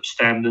barriers of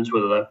standards,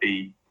 whether that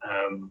be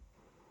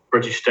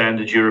British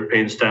standards,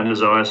 European standards,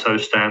 ISO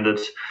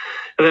standards.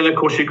 And then, of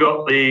course, you've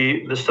got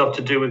the stuff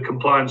to do with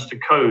compliance to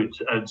code,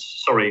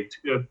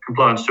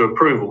 compliance to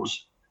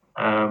approvals,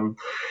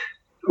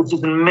 which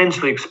is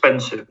immensely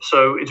expensive.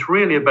 So it's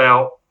really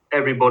about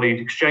everybody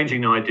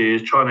exchanging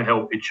ideas, trying to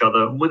help each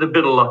other. And with a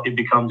bit of luck, it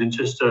becomes in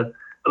just a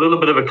little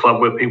bit of a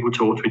club where people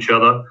talk to each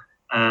other,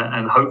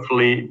 and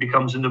hopefully it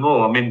becomes into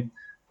more. I mean,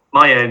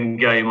 my end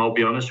game, I'll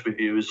be honest with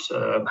you, is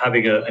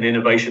having an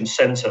innovation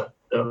centre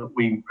that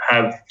we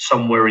have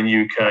somewhere in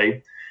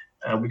UK.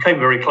 We came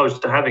very close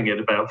to having it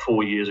about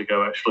 4 years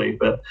ago, actually.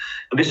 But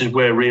this is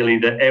where really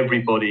that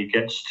everybody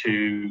gets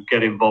to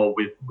get involved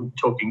with. We're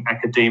talking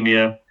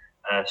academia,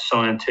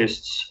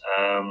 scientists,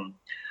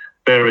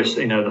 various,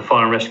 the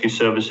fire and rescue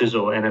services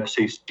or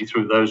NFCC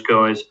through those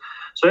guys.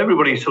 So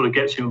everybody sort of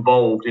gets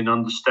involved in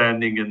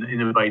understanding and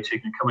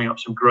innovating and coming up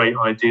with some great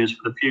ideas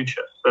for the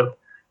future. But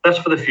that's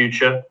for the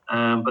future.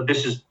 But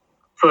this is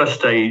first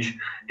stage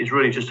is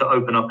really just to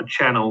open up a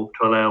channel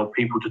to allow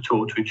people to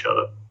talk to each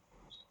other.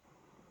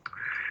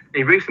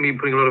 You've recently been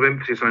putting a lot of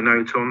emphasis, I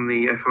note, on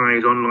the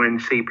FIA's online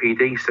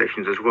CPD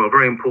sessions as well.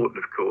 Very important,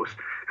 of course.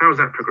 How's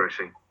that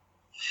progressing?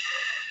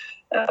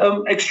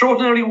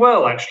 Extraordinarily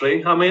well,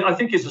 actually. I mean, I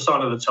think it's a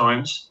sign of the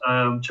times,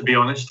 to be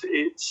honest.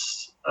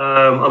 It's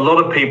a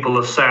lot of people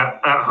are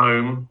sat at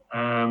home.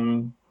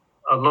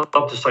 I'd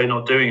love to say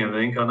not doing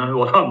anything. I know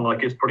what I'm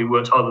like. It's probably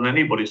worked harder than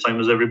anybody, same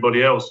as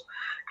everybody else,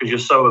 because you're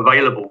so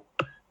available.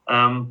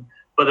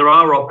 But there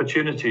are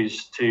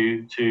opportunities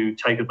to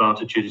take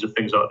advantages of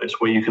things like this,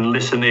 where you can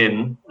listen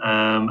in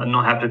and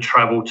not have to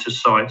travel to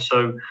site.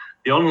 So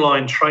the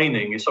online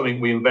training is something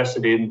we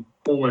invested in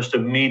almost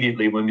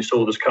immediately when we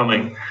saw this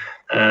coming.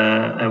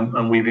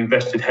 And we've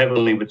invested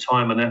heavily with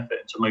time and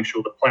effort to make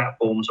sure the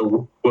platforms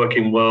are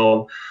working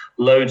well,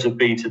 loads of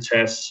beta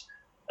tests.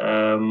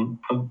 And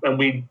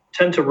we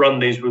tend to run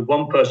these with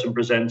one person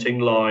presenting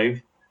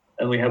live,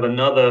 and we have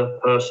another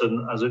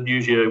person, as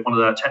usually one of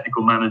our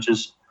technical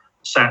managers,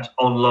 sat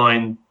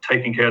online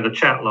taking care of the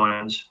chat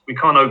lines. We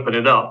can't open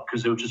it up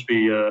because it will just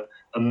be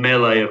a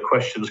melee of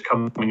questions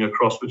coming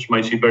across, which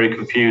makes it very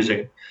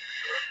confusing.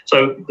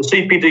 So the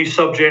CPD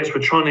subjects,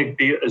 we're trying to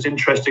be as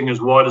interesting, as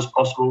wide as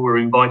possible. We're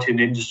inviting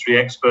industry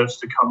experts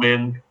to come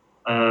in.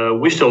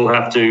 We still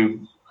have to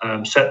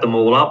set them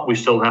all up. We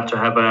still have to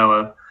have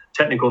our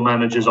technical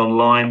managers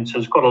online. So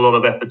it's quite a lot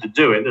of effort to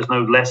do it. There's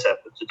no less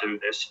effort to do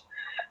this.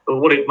 But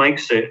what it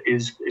makes it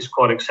is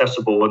quite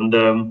accessible.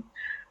 And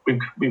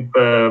we've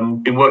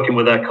been working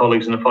with our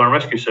colleagues in the Fire and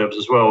Rescue Service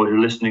as well, who are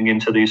listening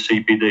into these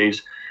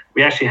CPDs.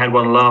 We actually had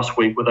one last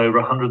week with over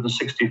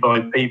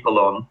 165 people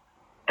on,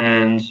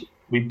 and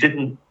we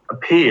didn't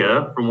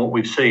appear, from what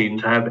we've seen,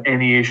 to have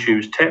any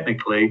issues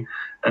technically,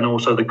 and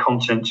also the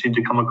content seemed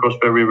to come across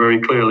very, very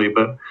clearly.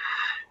 But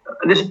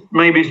this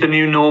maybe is the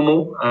new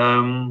normal.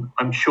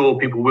 I'm sure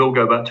people will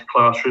go back to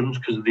classrooms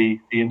because of the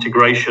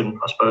integration,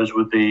 I suppose,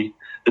 with the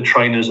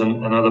trainers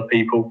and other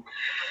people.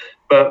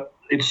 But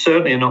it's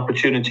certainly an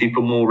opportunity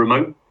for more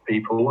remote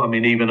people. I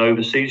mean, even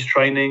overseas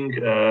training,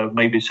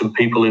 maybe some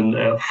people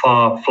in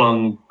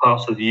far-flung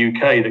parts of the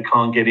UK that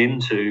can't get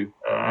into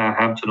our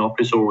Hampton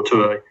office or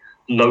to a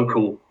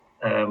local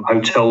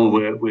hotel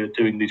where we're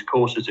doing these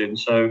courses in.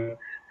 So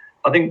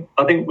I think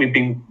we've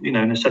been,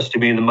 necessity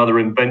being the mother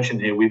of invention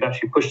here, we've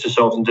actually pushed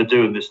ourselves into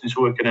doing this, and it's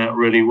working out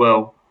really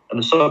well. And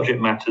the subject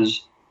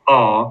matters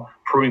are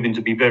proving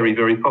to be very,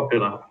 very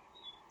popular.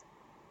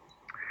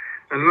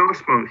 And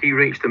last month, you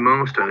reached a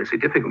milestone, it's a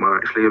difficult one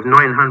actually, of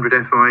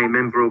 900 FIA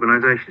member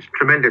organisations.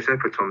 Tremendous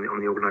effort on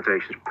the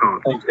organisation's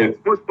part. Thank you.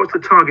 What's the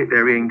target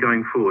there, Ian,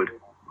 going forward?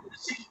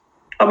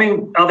 I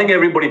mean, I think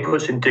everybody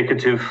puts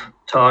indicative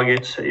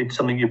targets. It's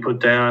something you put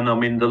down. I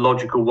mean, the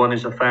logical one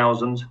is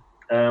 1,000.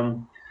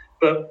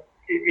 But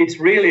it's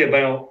really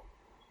about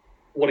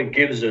what it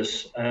gives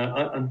us.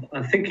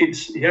 I think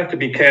you have to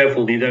be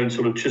careful you don't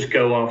sort of just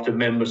go after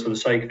members for the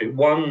sake of it.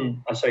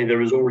 One, I say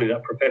there is already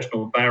that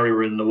professional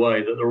barrier in the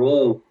way that they're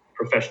all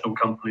professional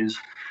companies,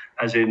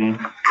 as in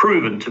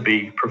proven to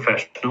be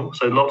professional.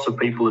 So lots of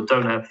people that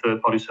don't have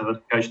third-party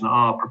certification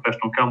are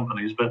professional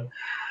companies, but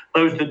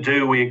those that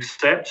do, we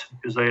accept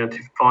because they are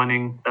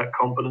defining that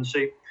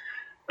competency.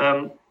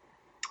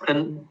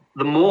 And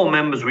the more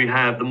members we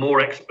have, the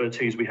more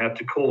expertise we have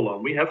to call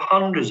on. We have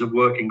hundreds of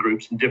working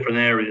groups in different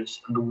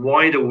areas, and the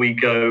wider we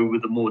go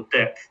with the more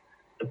depth,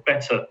 the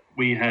better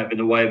we have in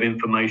the way of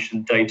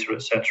information, data,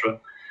 etc.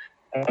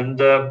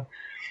 And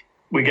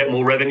we get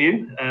more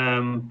revenue,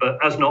 but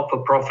as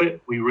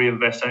not-for-profit, we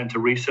reinvest that into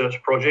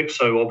research projects.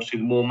 So obviously,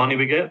 the more money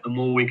we get, the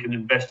more we can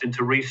invest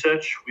into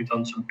research. We've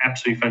done some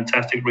absolutely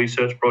fantastic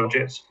research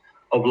projects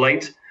of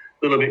late.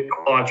 A little bit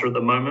quieter at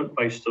the moment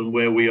based on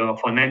where we are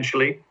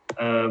financially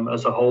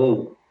as a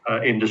whole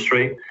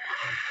industry.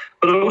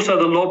 But also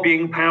the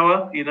lobbying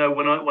power.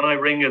 When I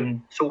ring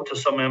and talk to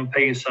some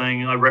MPs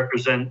saying I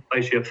represent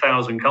basically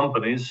 1,000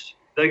 companies,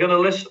 they're going to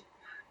listen.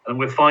 And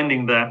we're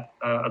finding that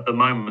at the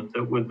moment,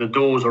 that the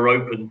doors are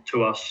open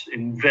to us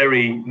in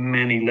very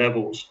many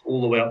levels,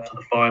 all the way up to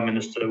the Fire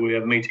Minister. We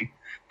have a meeting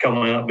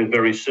coming up with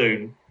very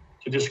soon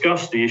to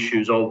discuss the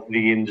issues of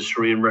the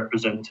industry and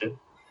represent it.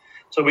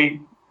 So we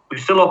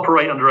still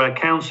operate under our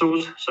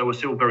councils, so we're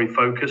still very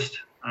focused.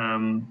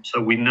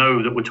 So we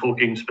know that we're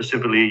talking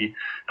specifically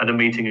at a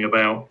meeting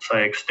about,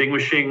 say,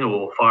 extinguishing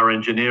or fire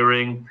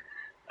engineering.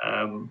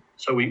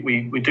 So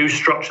we do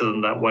structure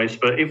them that way.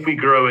 But if we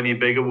grow any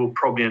bigger, we'll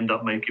probably end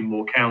up making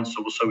more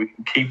councils so we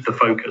can keep the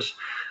focus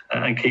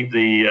and keep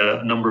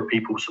the number of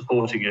people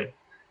supporting it.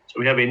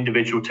 So we have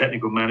individual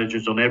technical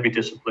managers on every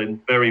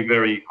discipline, very,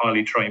 very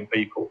highly trained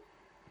people.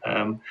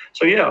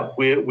 So yeah,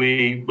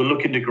 we're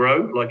looking to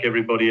grow like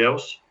everybody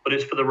else, but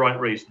it's for the right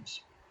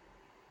reasons.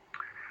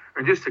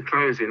 And just to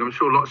close in, I'm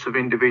sure lots of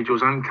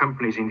individuals and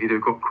companies indeed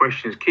have got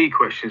questions, key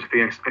questions for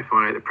the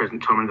FIA at the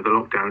present time under the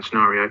lockdown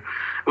scenario.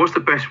 What's the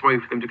best way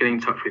for them to get in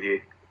touch with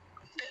you?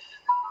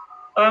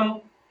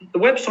 The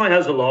website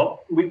has a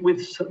lot.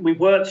 We've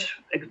worked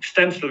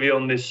extensively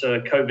on this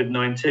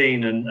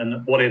COVID-19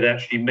 and what it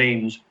actually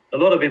means. A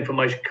lot of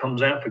information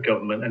comes out for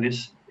government, and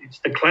it's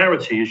the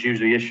clarity is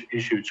usually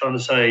issued, trying to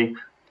say,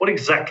 what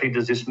exactly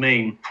does this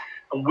mean?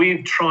 And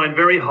we've tried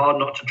very hard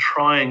not to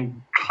try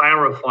and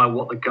clarify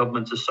what the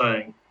government is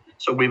saying.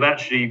 So we've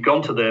actually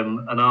gone to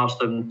them and asked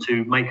them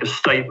to make a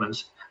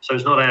statement. So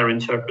it's not our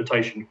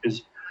interpretation,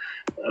 because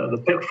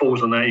the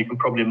pitfalls on that, you can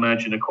probably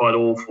imagine, are quite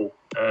awful.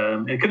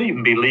 It could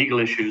even be legal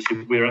issues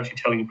if we're actually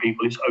telling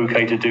people it's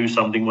okay to do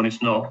something when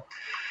it's not.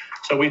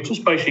 So we've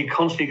just basically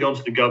constantly gone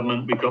to the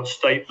government. We've got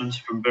statements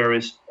from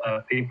various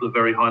people at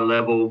very high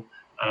level.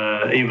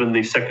 Even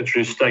the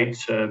Secretary of State,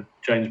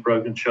 James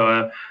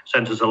Brokenshire,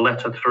 sent us a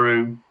letter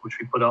through, which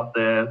we put up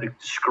there. They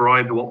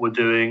described what we're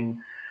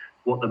doing,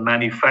 what the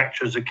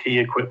manufacturers of key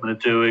equipment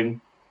are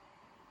doing.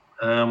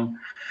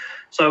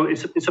 So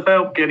it's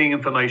about getting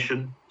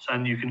information,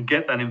 and you can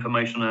get that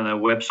information on our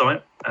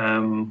website,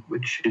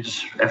 which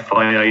is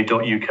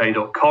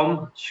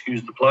fia.uk.com.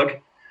 Excuse the plug.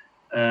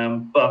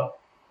 But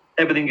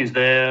everything is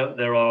there.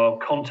 There are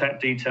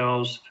contact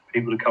details for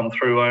people to come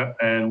through,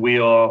 and we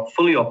are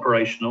fully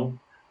operational.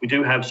 We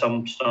do have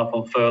some staff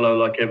on furlough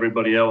like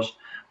everybody else,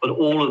 but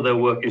all of their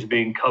work is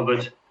being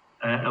covered,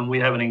 and we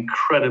have an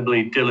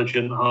incredibly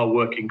diligent,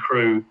 hard-working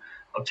crew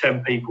of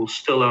 10 people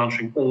still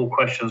answering all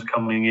questions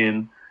coming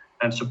in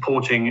and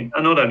supporting,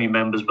 and not only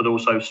members, but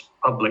also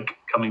public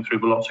coming through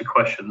with lots of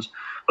questions.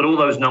 But all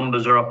those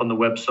numbers are up on the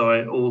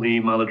website, all the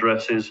email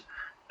addresses,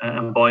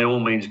 and by all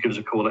means, give us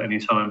a call at any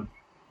time.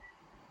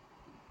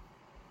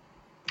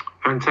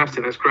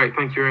 Fantastic, that's great.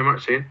 Thank you very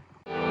much, Ian.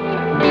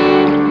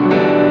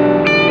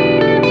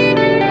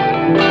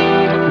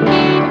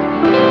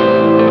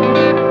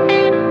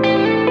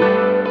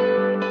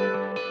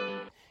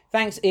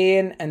 Thanks,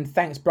 Ian, and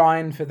thanks,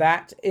 Brian, for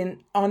that.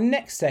 In our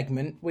next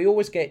segment, we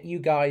always get you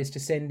guys to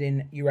send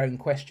in your own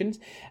questions.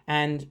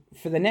 And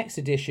for the next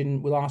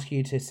edition, we'll ask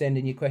you to send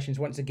in your questions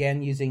once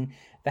again using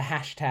the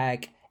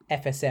hashtag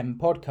FSM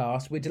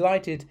podcast. We're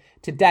delighted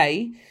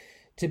today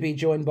to be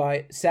joined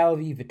by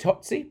Salvi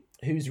Vitozzi,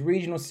 who's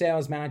Regional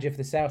Sales Manager for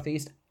the South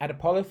East at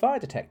Apollo Fire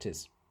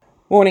Detectors.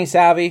 Morning,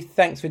 Salvi.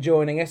 Thanks for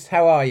joining us.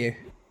 How are you?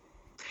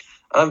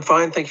 I'm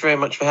fine. Thank you very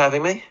much for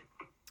having me.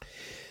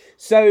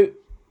 So,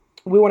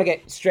 we want to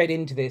get straight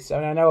into this.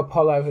 I know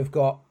Apollo have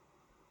got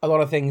a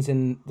lot of things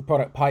in the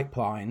product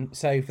pipeline.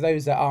 So for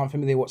those that aren't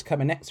familiar what's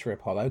coming next for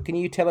Apollo, can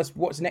you tell us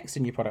what's next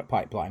in your product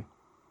pipeline?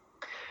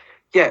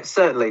 Yeah,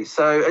 certainly.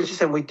 So as you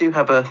said, we do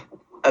have a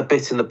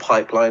bit in the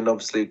pipeline.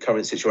 Obviously,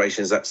 current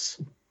situations,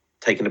 that's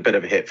taken a bit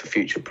of a hit for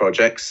future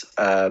projects,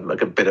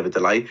 like a bit of a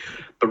delay.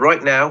 But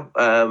right now,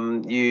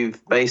 you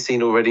may have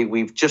seen already,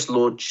 we've just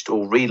launched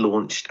or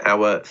relaunched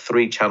our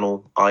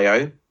 3-channel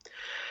I/O.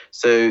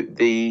 So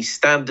the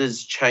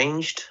standards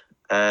changed,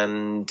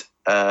 and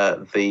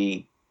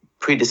the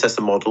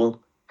predecessor model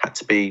had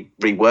to be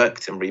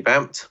reworked and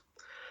revamped.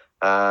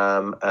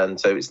 And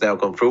so it's now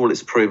gone through all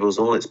its approvals,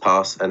 all its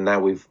passed, and now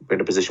we're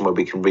in a position where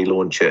we can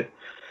relaunch it.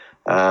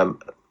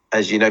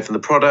 As you know from the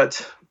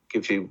product,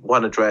 gives you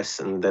one address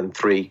and then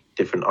 3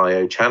 different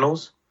I/O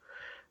channels,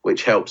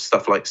 which helps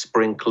stuff like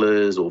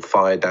sprinklers or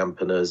fire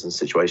dampeners and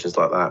situations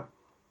like that.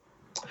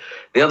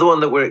 The other one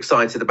that we're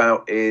excited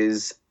about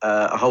is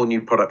a whole new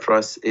product for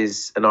us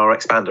is an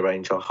RXpander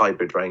range, our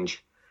hybrid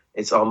range.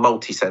 It's our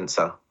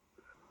multi-sensor.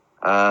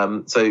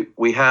 So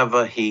we have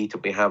a heat,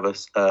 we have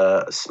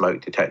a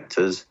smoke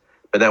detectors,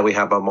 but now we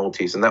have our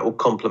multis, and that will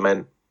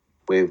complement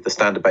with the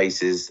standard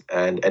bases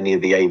and any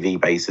of the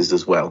AV bases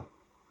as well.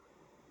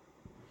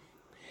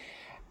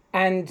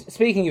 And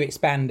speaking of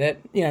Expander,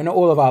 not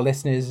all of our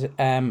listeners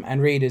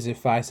and readers of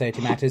Fire Safety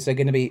Matters are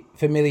going to be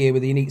familiar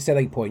with the unique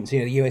selling points,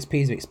 the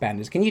USPs of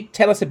Expanders. Can you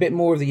tell us a bit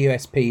more of the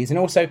USPs, and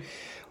also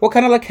what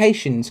kind of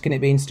locations can it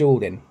be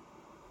installed in?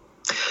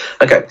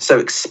 Okay, so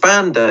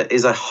Expander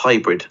is a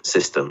hybrid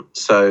system.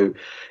 So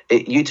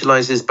it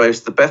utilizes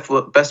both the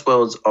best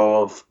worlds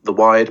of the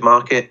wired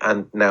market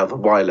and now the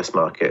wireless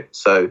market.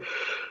 So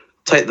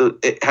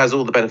it has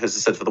all the benefits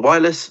as said for the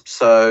wireless.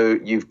 So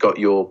you've got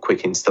your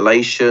quick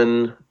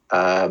installation.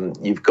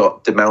 You've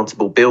got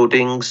demountable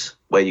buildings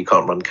where you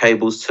can't run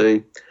cables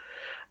to,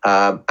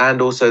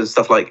 and also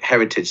stuff like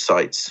heritage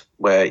sites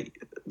where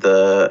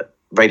the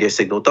radio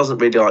signal doesn't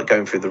really like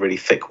going through the really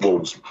thick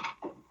walls.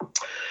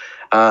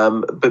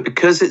 But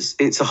because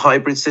it's a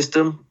hybrid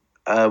system,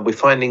 we're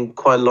finding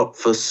quite a lot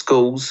for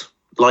schools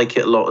like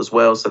it a lot as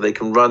well, so they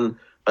can run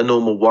a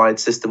normal wired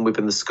system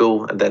within the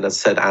school and then, as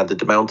I said, add the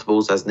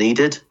demountables as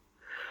needed.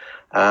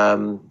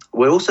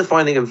 We're also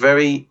finding a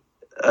very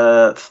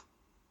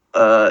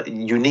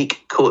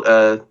unique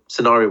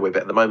scenario with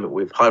it at the moment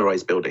with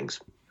high-rise buildings.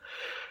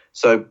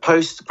 So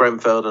post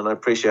Grenfell, and I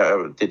appreciate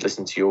I did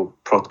listen to your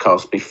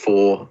podcast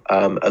before,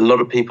 a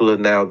lot of people are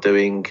now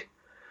doing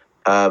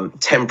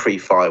temporary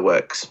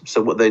fireworks.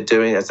 So what they're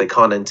doing is they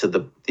can't enter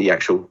the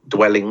actual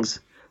dwellings.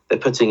 They're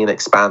putting in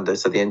expanders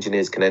so the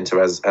engineers can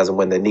enter as and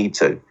when they need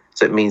to.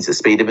 So it means the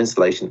speed of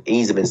installation,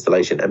 ease of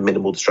installation, and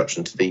minimal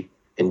disruption to the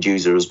end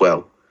user as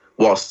well,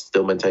 whilst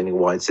still maintaining a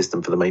wide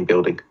system for the main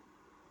building.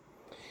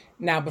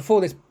 Now,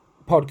 before this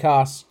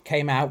podcast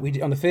came out,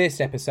 on the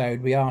first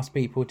episode, we asked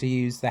people to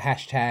use the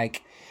hashtag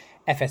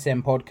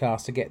FSM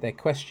podcast to get their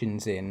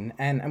questions in.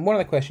 And one of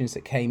the questions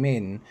that came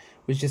in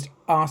was just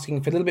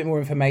asking for a little bit more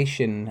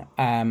information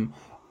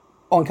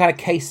on kind of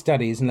case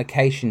studies and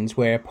locations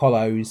where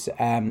Apollo's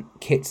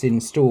kit's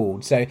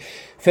installed. So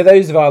for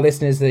those of our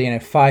listeners, the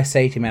fire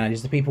safety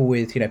managers, the people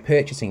with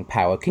purchasing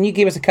power, can you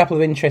give us a couple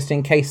of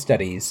interesting case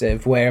studies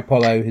of where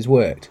Apollo has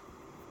worked?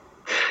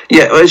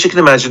 Yeah, well, as you can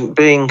imagine,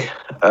 being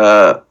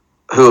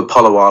who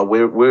Apollo are,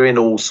 we're in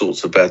all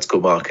sorts of vertical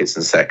markets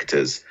and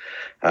sectors,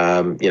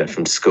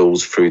 from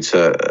schools through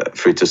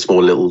to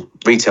small little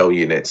retail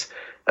units.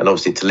 And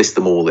obviously to list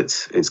them all,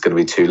 it's going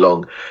to be too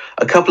long.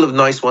 A couple of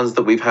nice ones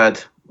that we've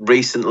had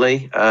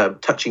recently,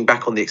 touching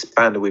back on the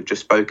expander we've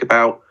just spoke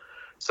about.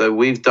 So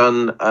we've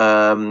done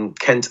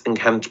Kent and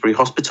Canterbury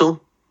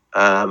Hospital,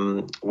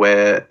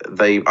 where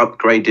they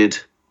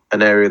upgraded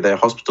an area of their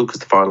hospital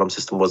because the fire alarm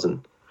system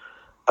wasn't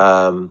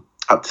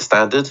up to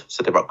standard.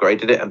 So they've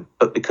upgraded it.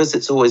 But because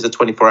it's always a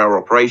 24-hour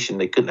operation,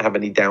 they couldn't have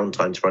any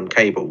downtime to run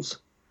cables.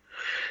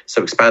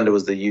 So Expander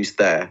was the use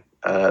there.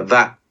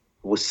 That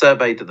was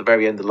surveyed at the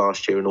very end of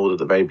last year and ordered at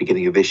the very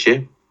beginning of this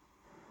year.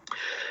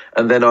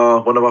 And then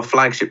one of our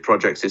flagship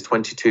projects is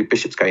 22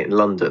 Bishopsgate in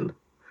London.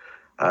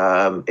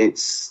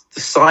 It's the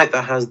site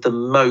that has the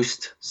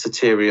most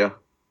Soteria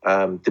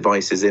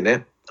devices in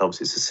it.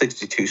 Obviously, it's a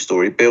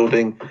 62-storey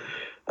building,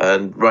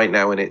 and right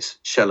now in its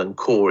shell and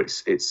core,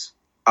 it's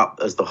up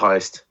as the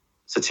highest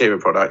Soteria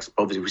products.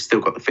 Obviously, we've still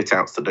got the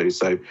fit-outs to do,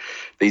 so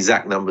the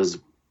exact numbers,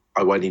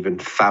 I won't even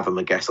fathom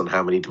a guess on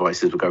how many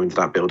devices will go into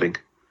that building.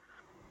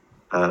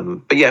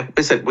 But yeah,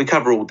 we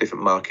cover all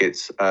different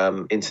markets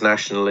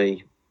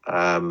internationally.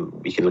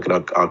 You can look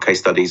at our case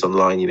studies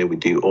online. You know, we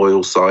do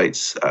oil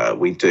sites,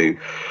 we do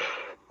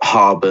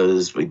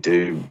harbours, we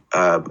do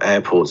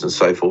airports and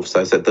so forth.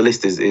 So the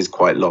list is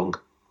quite long.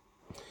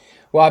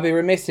 Well, I'd be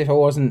remiss if I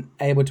wasn't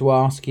able to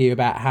ask you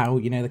about how,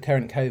 you know, the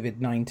current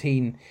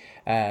COVID-19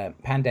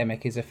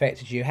 pandemic has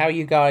affected you. How are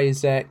you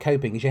guys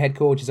coping? Is your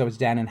headquarters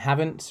obviously down in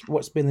Havant?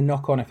 What's been the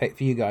knock-on effect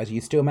for you guys? Are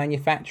you still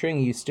manufacturing?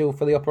 Are you still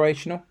fully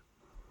operational?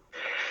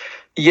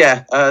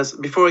 Yeah,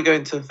 before I go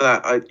into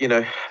that,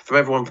 from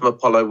everyone from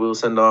Apollo, we'll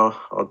send our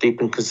deep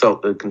and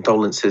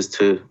condolences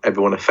to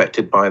everyone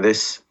affected by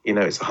this. You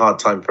know, it's a hard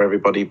time for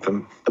everybody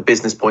from a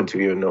business point of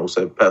view and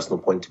also a personal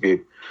point of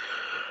view.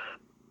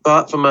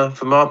 But from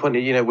our point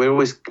of view, we're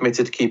always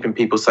committed to keeping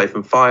people safe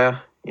from fire.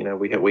 You know,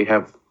 we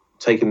have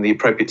taken the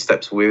appropriate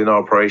steps within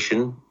our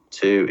operation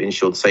to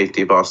ensure the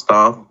safety of our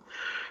staff.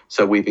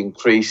 So we've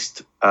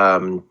increased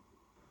our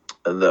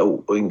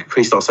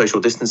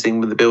social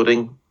distancing with the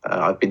building.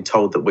 I've been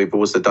told that we've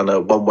also done a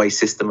one-way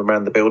system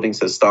around the building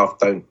so staff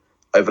don't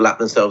overlap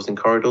themselves in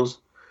corridors.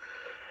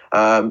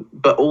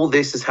 But all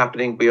this is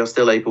happening. We are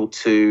still able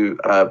to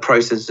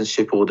process and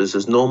ship orders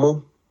as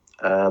normal,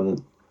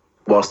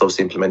 whilst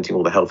obviously implementing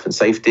all the health and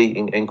safety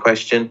in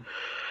question.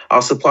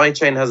 Our supply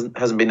chain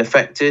hasn't been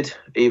affected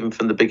even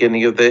from the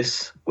beginning of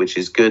this, which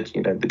is good.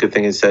 You know, the good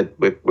thing is that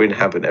we're in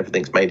Havant,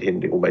 everything's made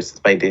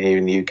here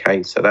in the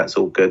UK, so that's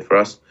all good for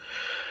us.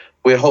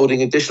 We're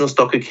holding additional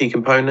stock of key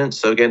components.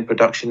 So again,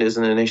 production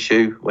isn't an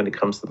issue when it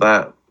comes to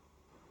that.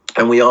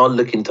 And we are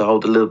looking to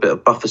hold a little bit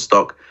of buffer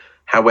stock.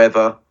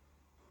 However,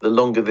 the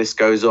longer this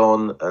goes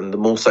on and the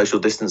more social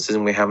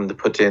distancing we're having to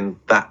put in,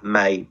 that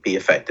may be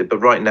affected. But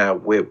right now,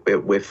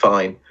 we're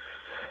fine.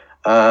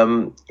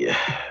 The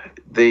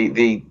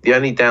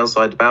only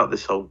downside about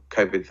this whole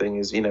COVID thing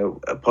is,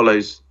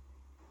 Apollo's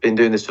been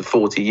doing this for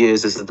 40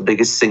 years. This is the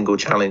biggest single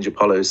challenge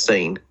Apollo's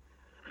seen,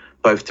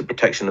 both to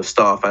protection of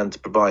staff and to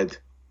provide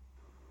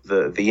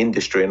the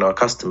industry and our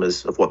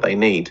customers of what they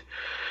need.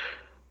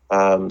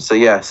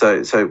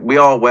 So we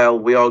are well,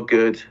 we are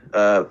good.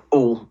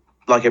 All,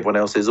 like everyone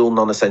else is, all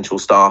non-essential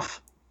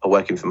staff are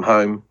working from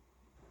home,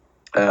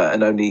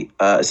 and only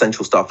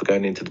essential staff are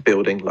going into the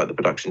building, like the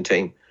production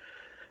team.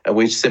 And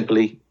we're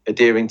simply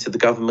adhering to the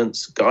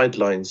government's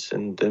guidelines,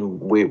 and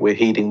we're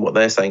heeding what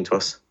they're saying to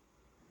us.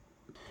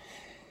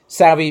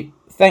 Salvi,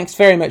 thanks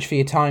very much for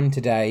your time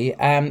today.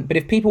 But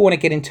if people want to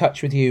get in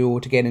touch with you or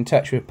to get in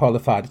touch with Apollo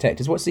Fire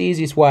Detectors, what's the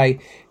easiest way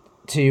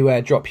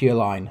to drop you a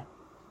line?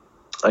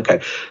 Okay,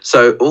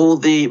 so all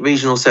the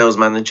regional sales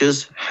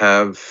managers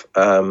have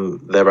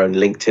their own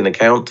LinkedIn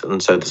account,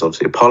 and so does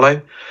obviously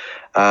Apollo.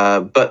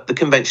 But the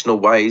conventional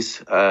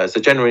ways, so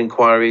general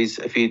inquiries,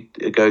 if you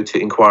go to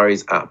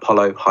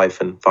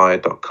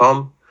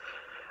inquiries@apollo-fire.com.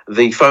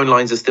 The phone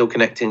lines are still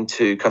connecting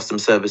to customer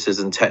services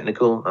and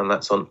technical, and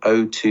that's on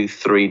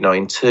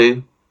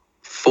 02392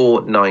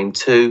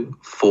 492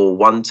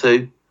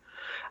 412.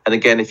 And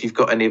again, if you've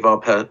got any of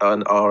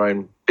our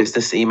own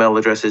business email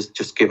addresses,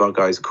 just give our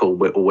guys a call.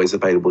 We're always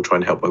available, try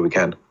and help where we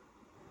can.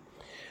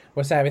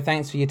 Well, Sarah,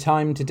 thanks for your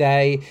time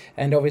today.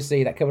 And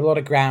obviously that covered a lot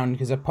of ground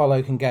because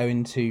Apollo can go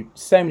into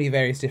so many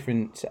various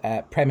different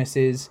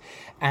premises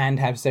and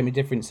have so many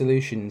different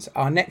solutions.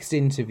 Our next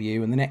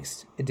interview and the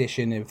next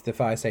edition of the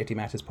Fire Safety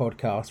Matters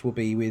podcast will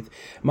be with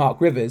Mark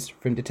Rivers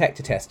from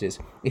Detector Testers.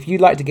 If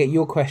you'd like to get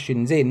your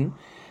questions in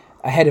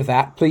ahead of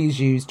that, please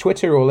use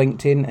Twitter or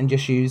LinkedIn and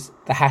just use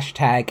the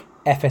hashtag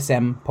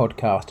FSM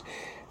podcast.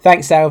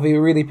 Thanks, Salvi. We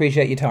really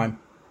appreciate your time.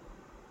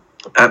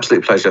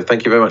 Absolute pleasure.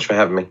 Thank you very much for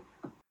having me.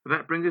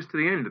 That brings us to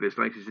the end of this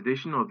latest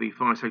edition of the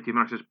Fire Safety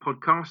Matters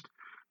podcast.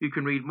 You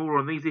can read more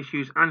on these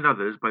issues and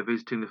others by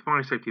visiting the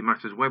Fire Safety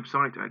Matters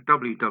website at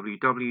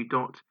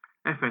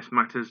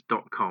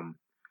www.fsmatters.com.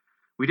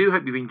 We do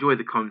hope you've enjoyed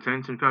the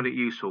content and found it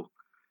useful.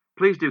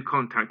 Please do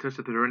contact us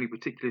if there are any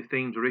particular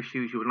themes or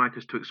issues you would like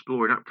us to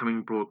explore in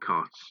upcoming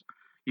broadcasts.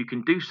 You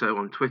can do so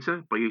on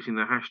Twitter by using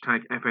the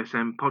hashtag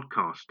FSM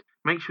podcast.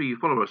 Make sure you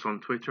follow us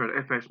on Twitter at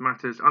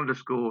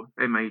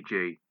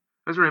FSMatters_MAG.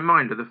 As a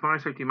reminder, the Fire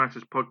Safety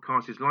Matters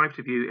podcast is live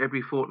to view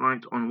every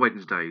fortnight on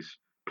Wednesdays.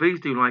 Please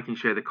do like and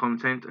share the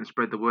content and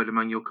spread the word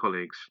among your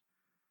colleagues.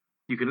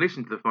 You can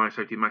listen to the Fire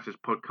Safety Matters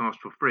podcast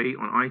for free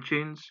on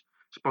iTunes,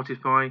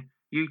 Spotify,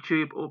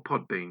 YouTube, or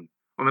Podbean.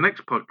 On the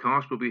next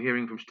podcast, we'll be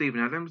hearing from Stephen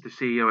Adams, the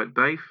CEO at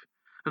BAFE,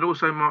 and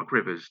also Mark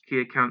Rivers, Key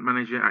Account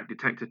Manager at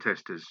Detector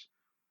Testers.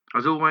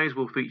 As always,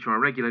 we'll feature our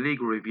regular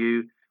legal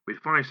review with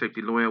fire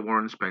safety lawyer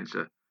Warren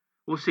Spencer.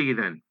 We'll see you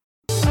then.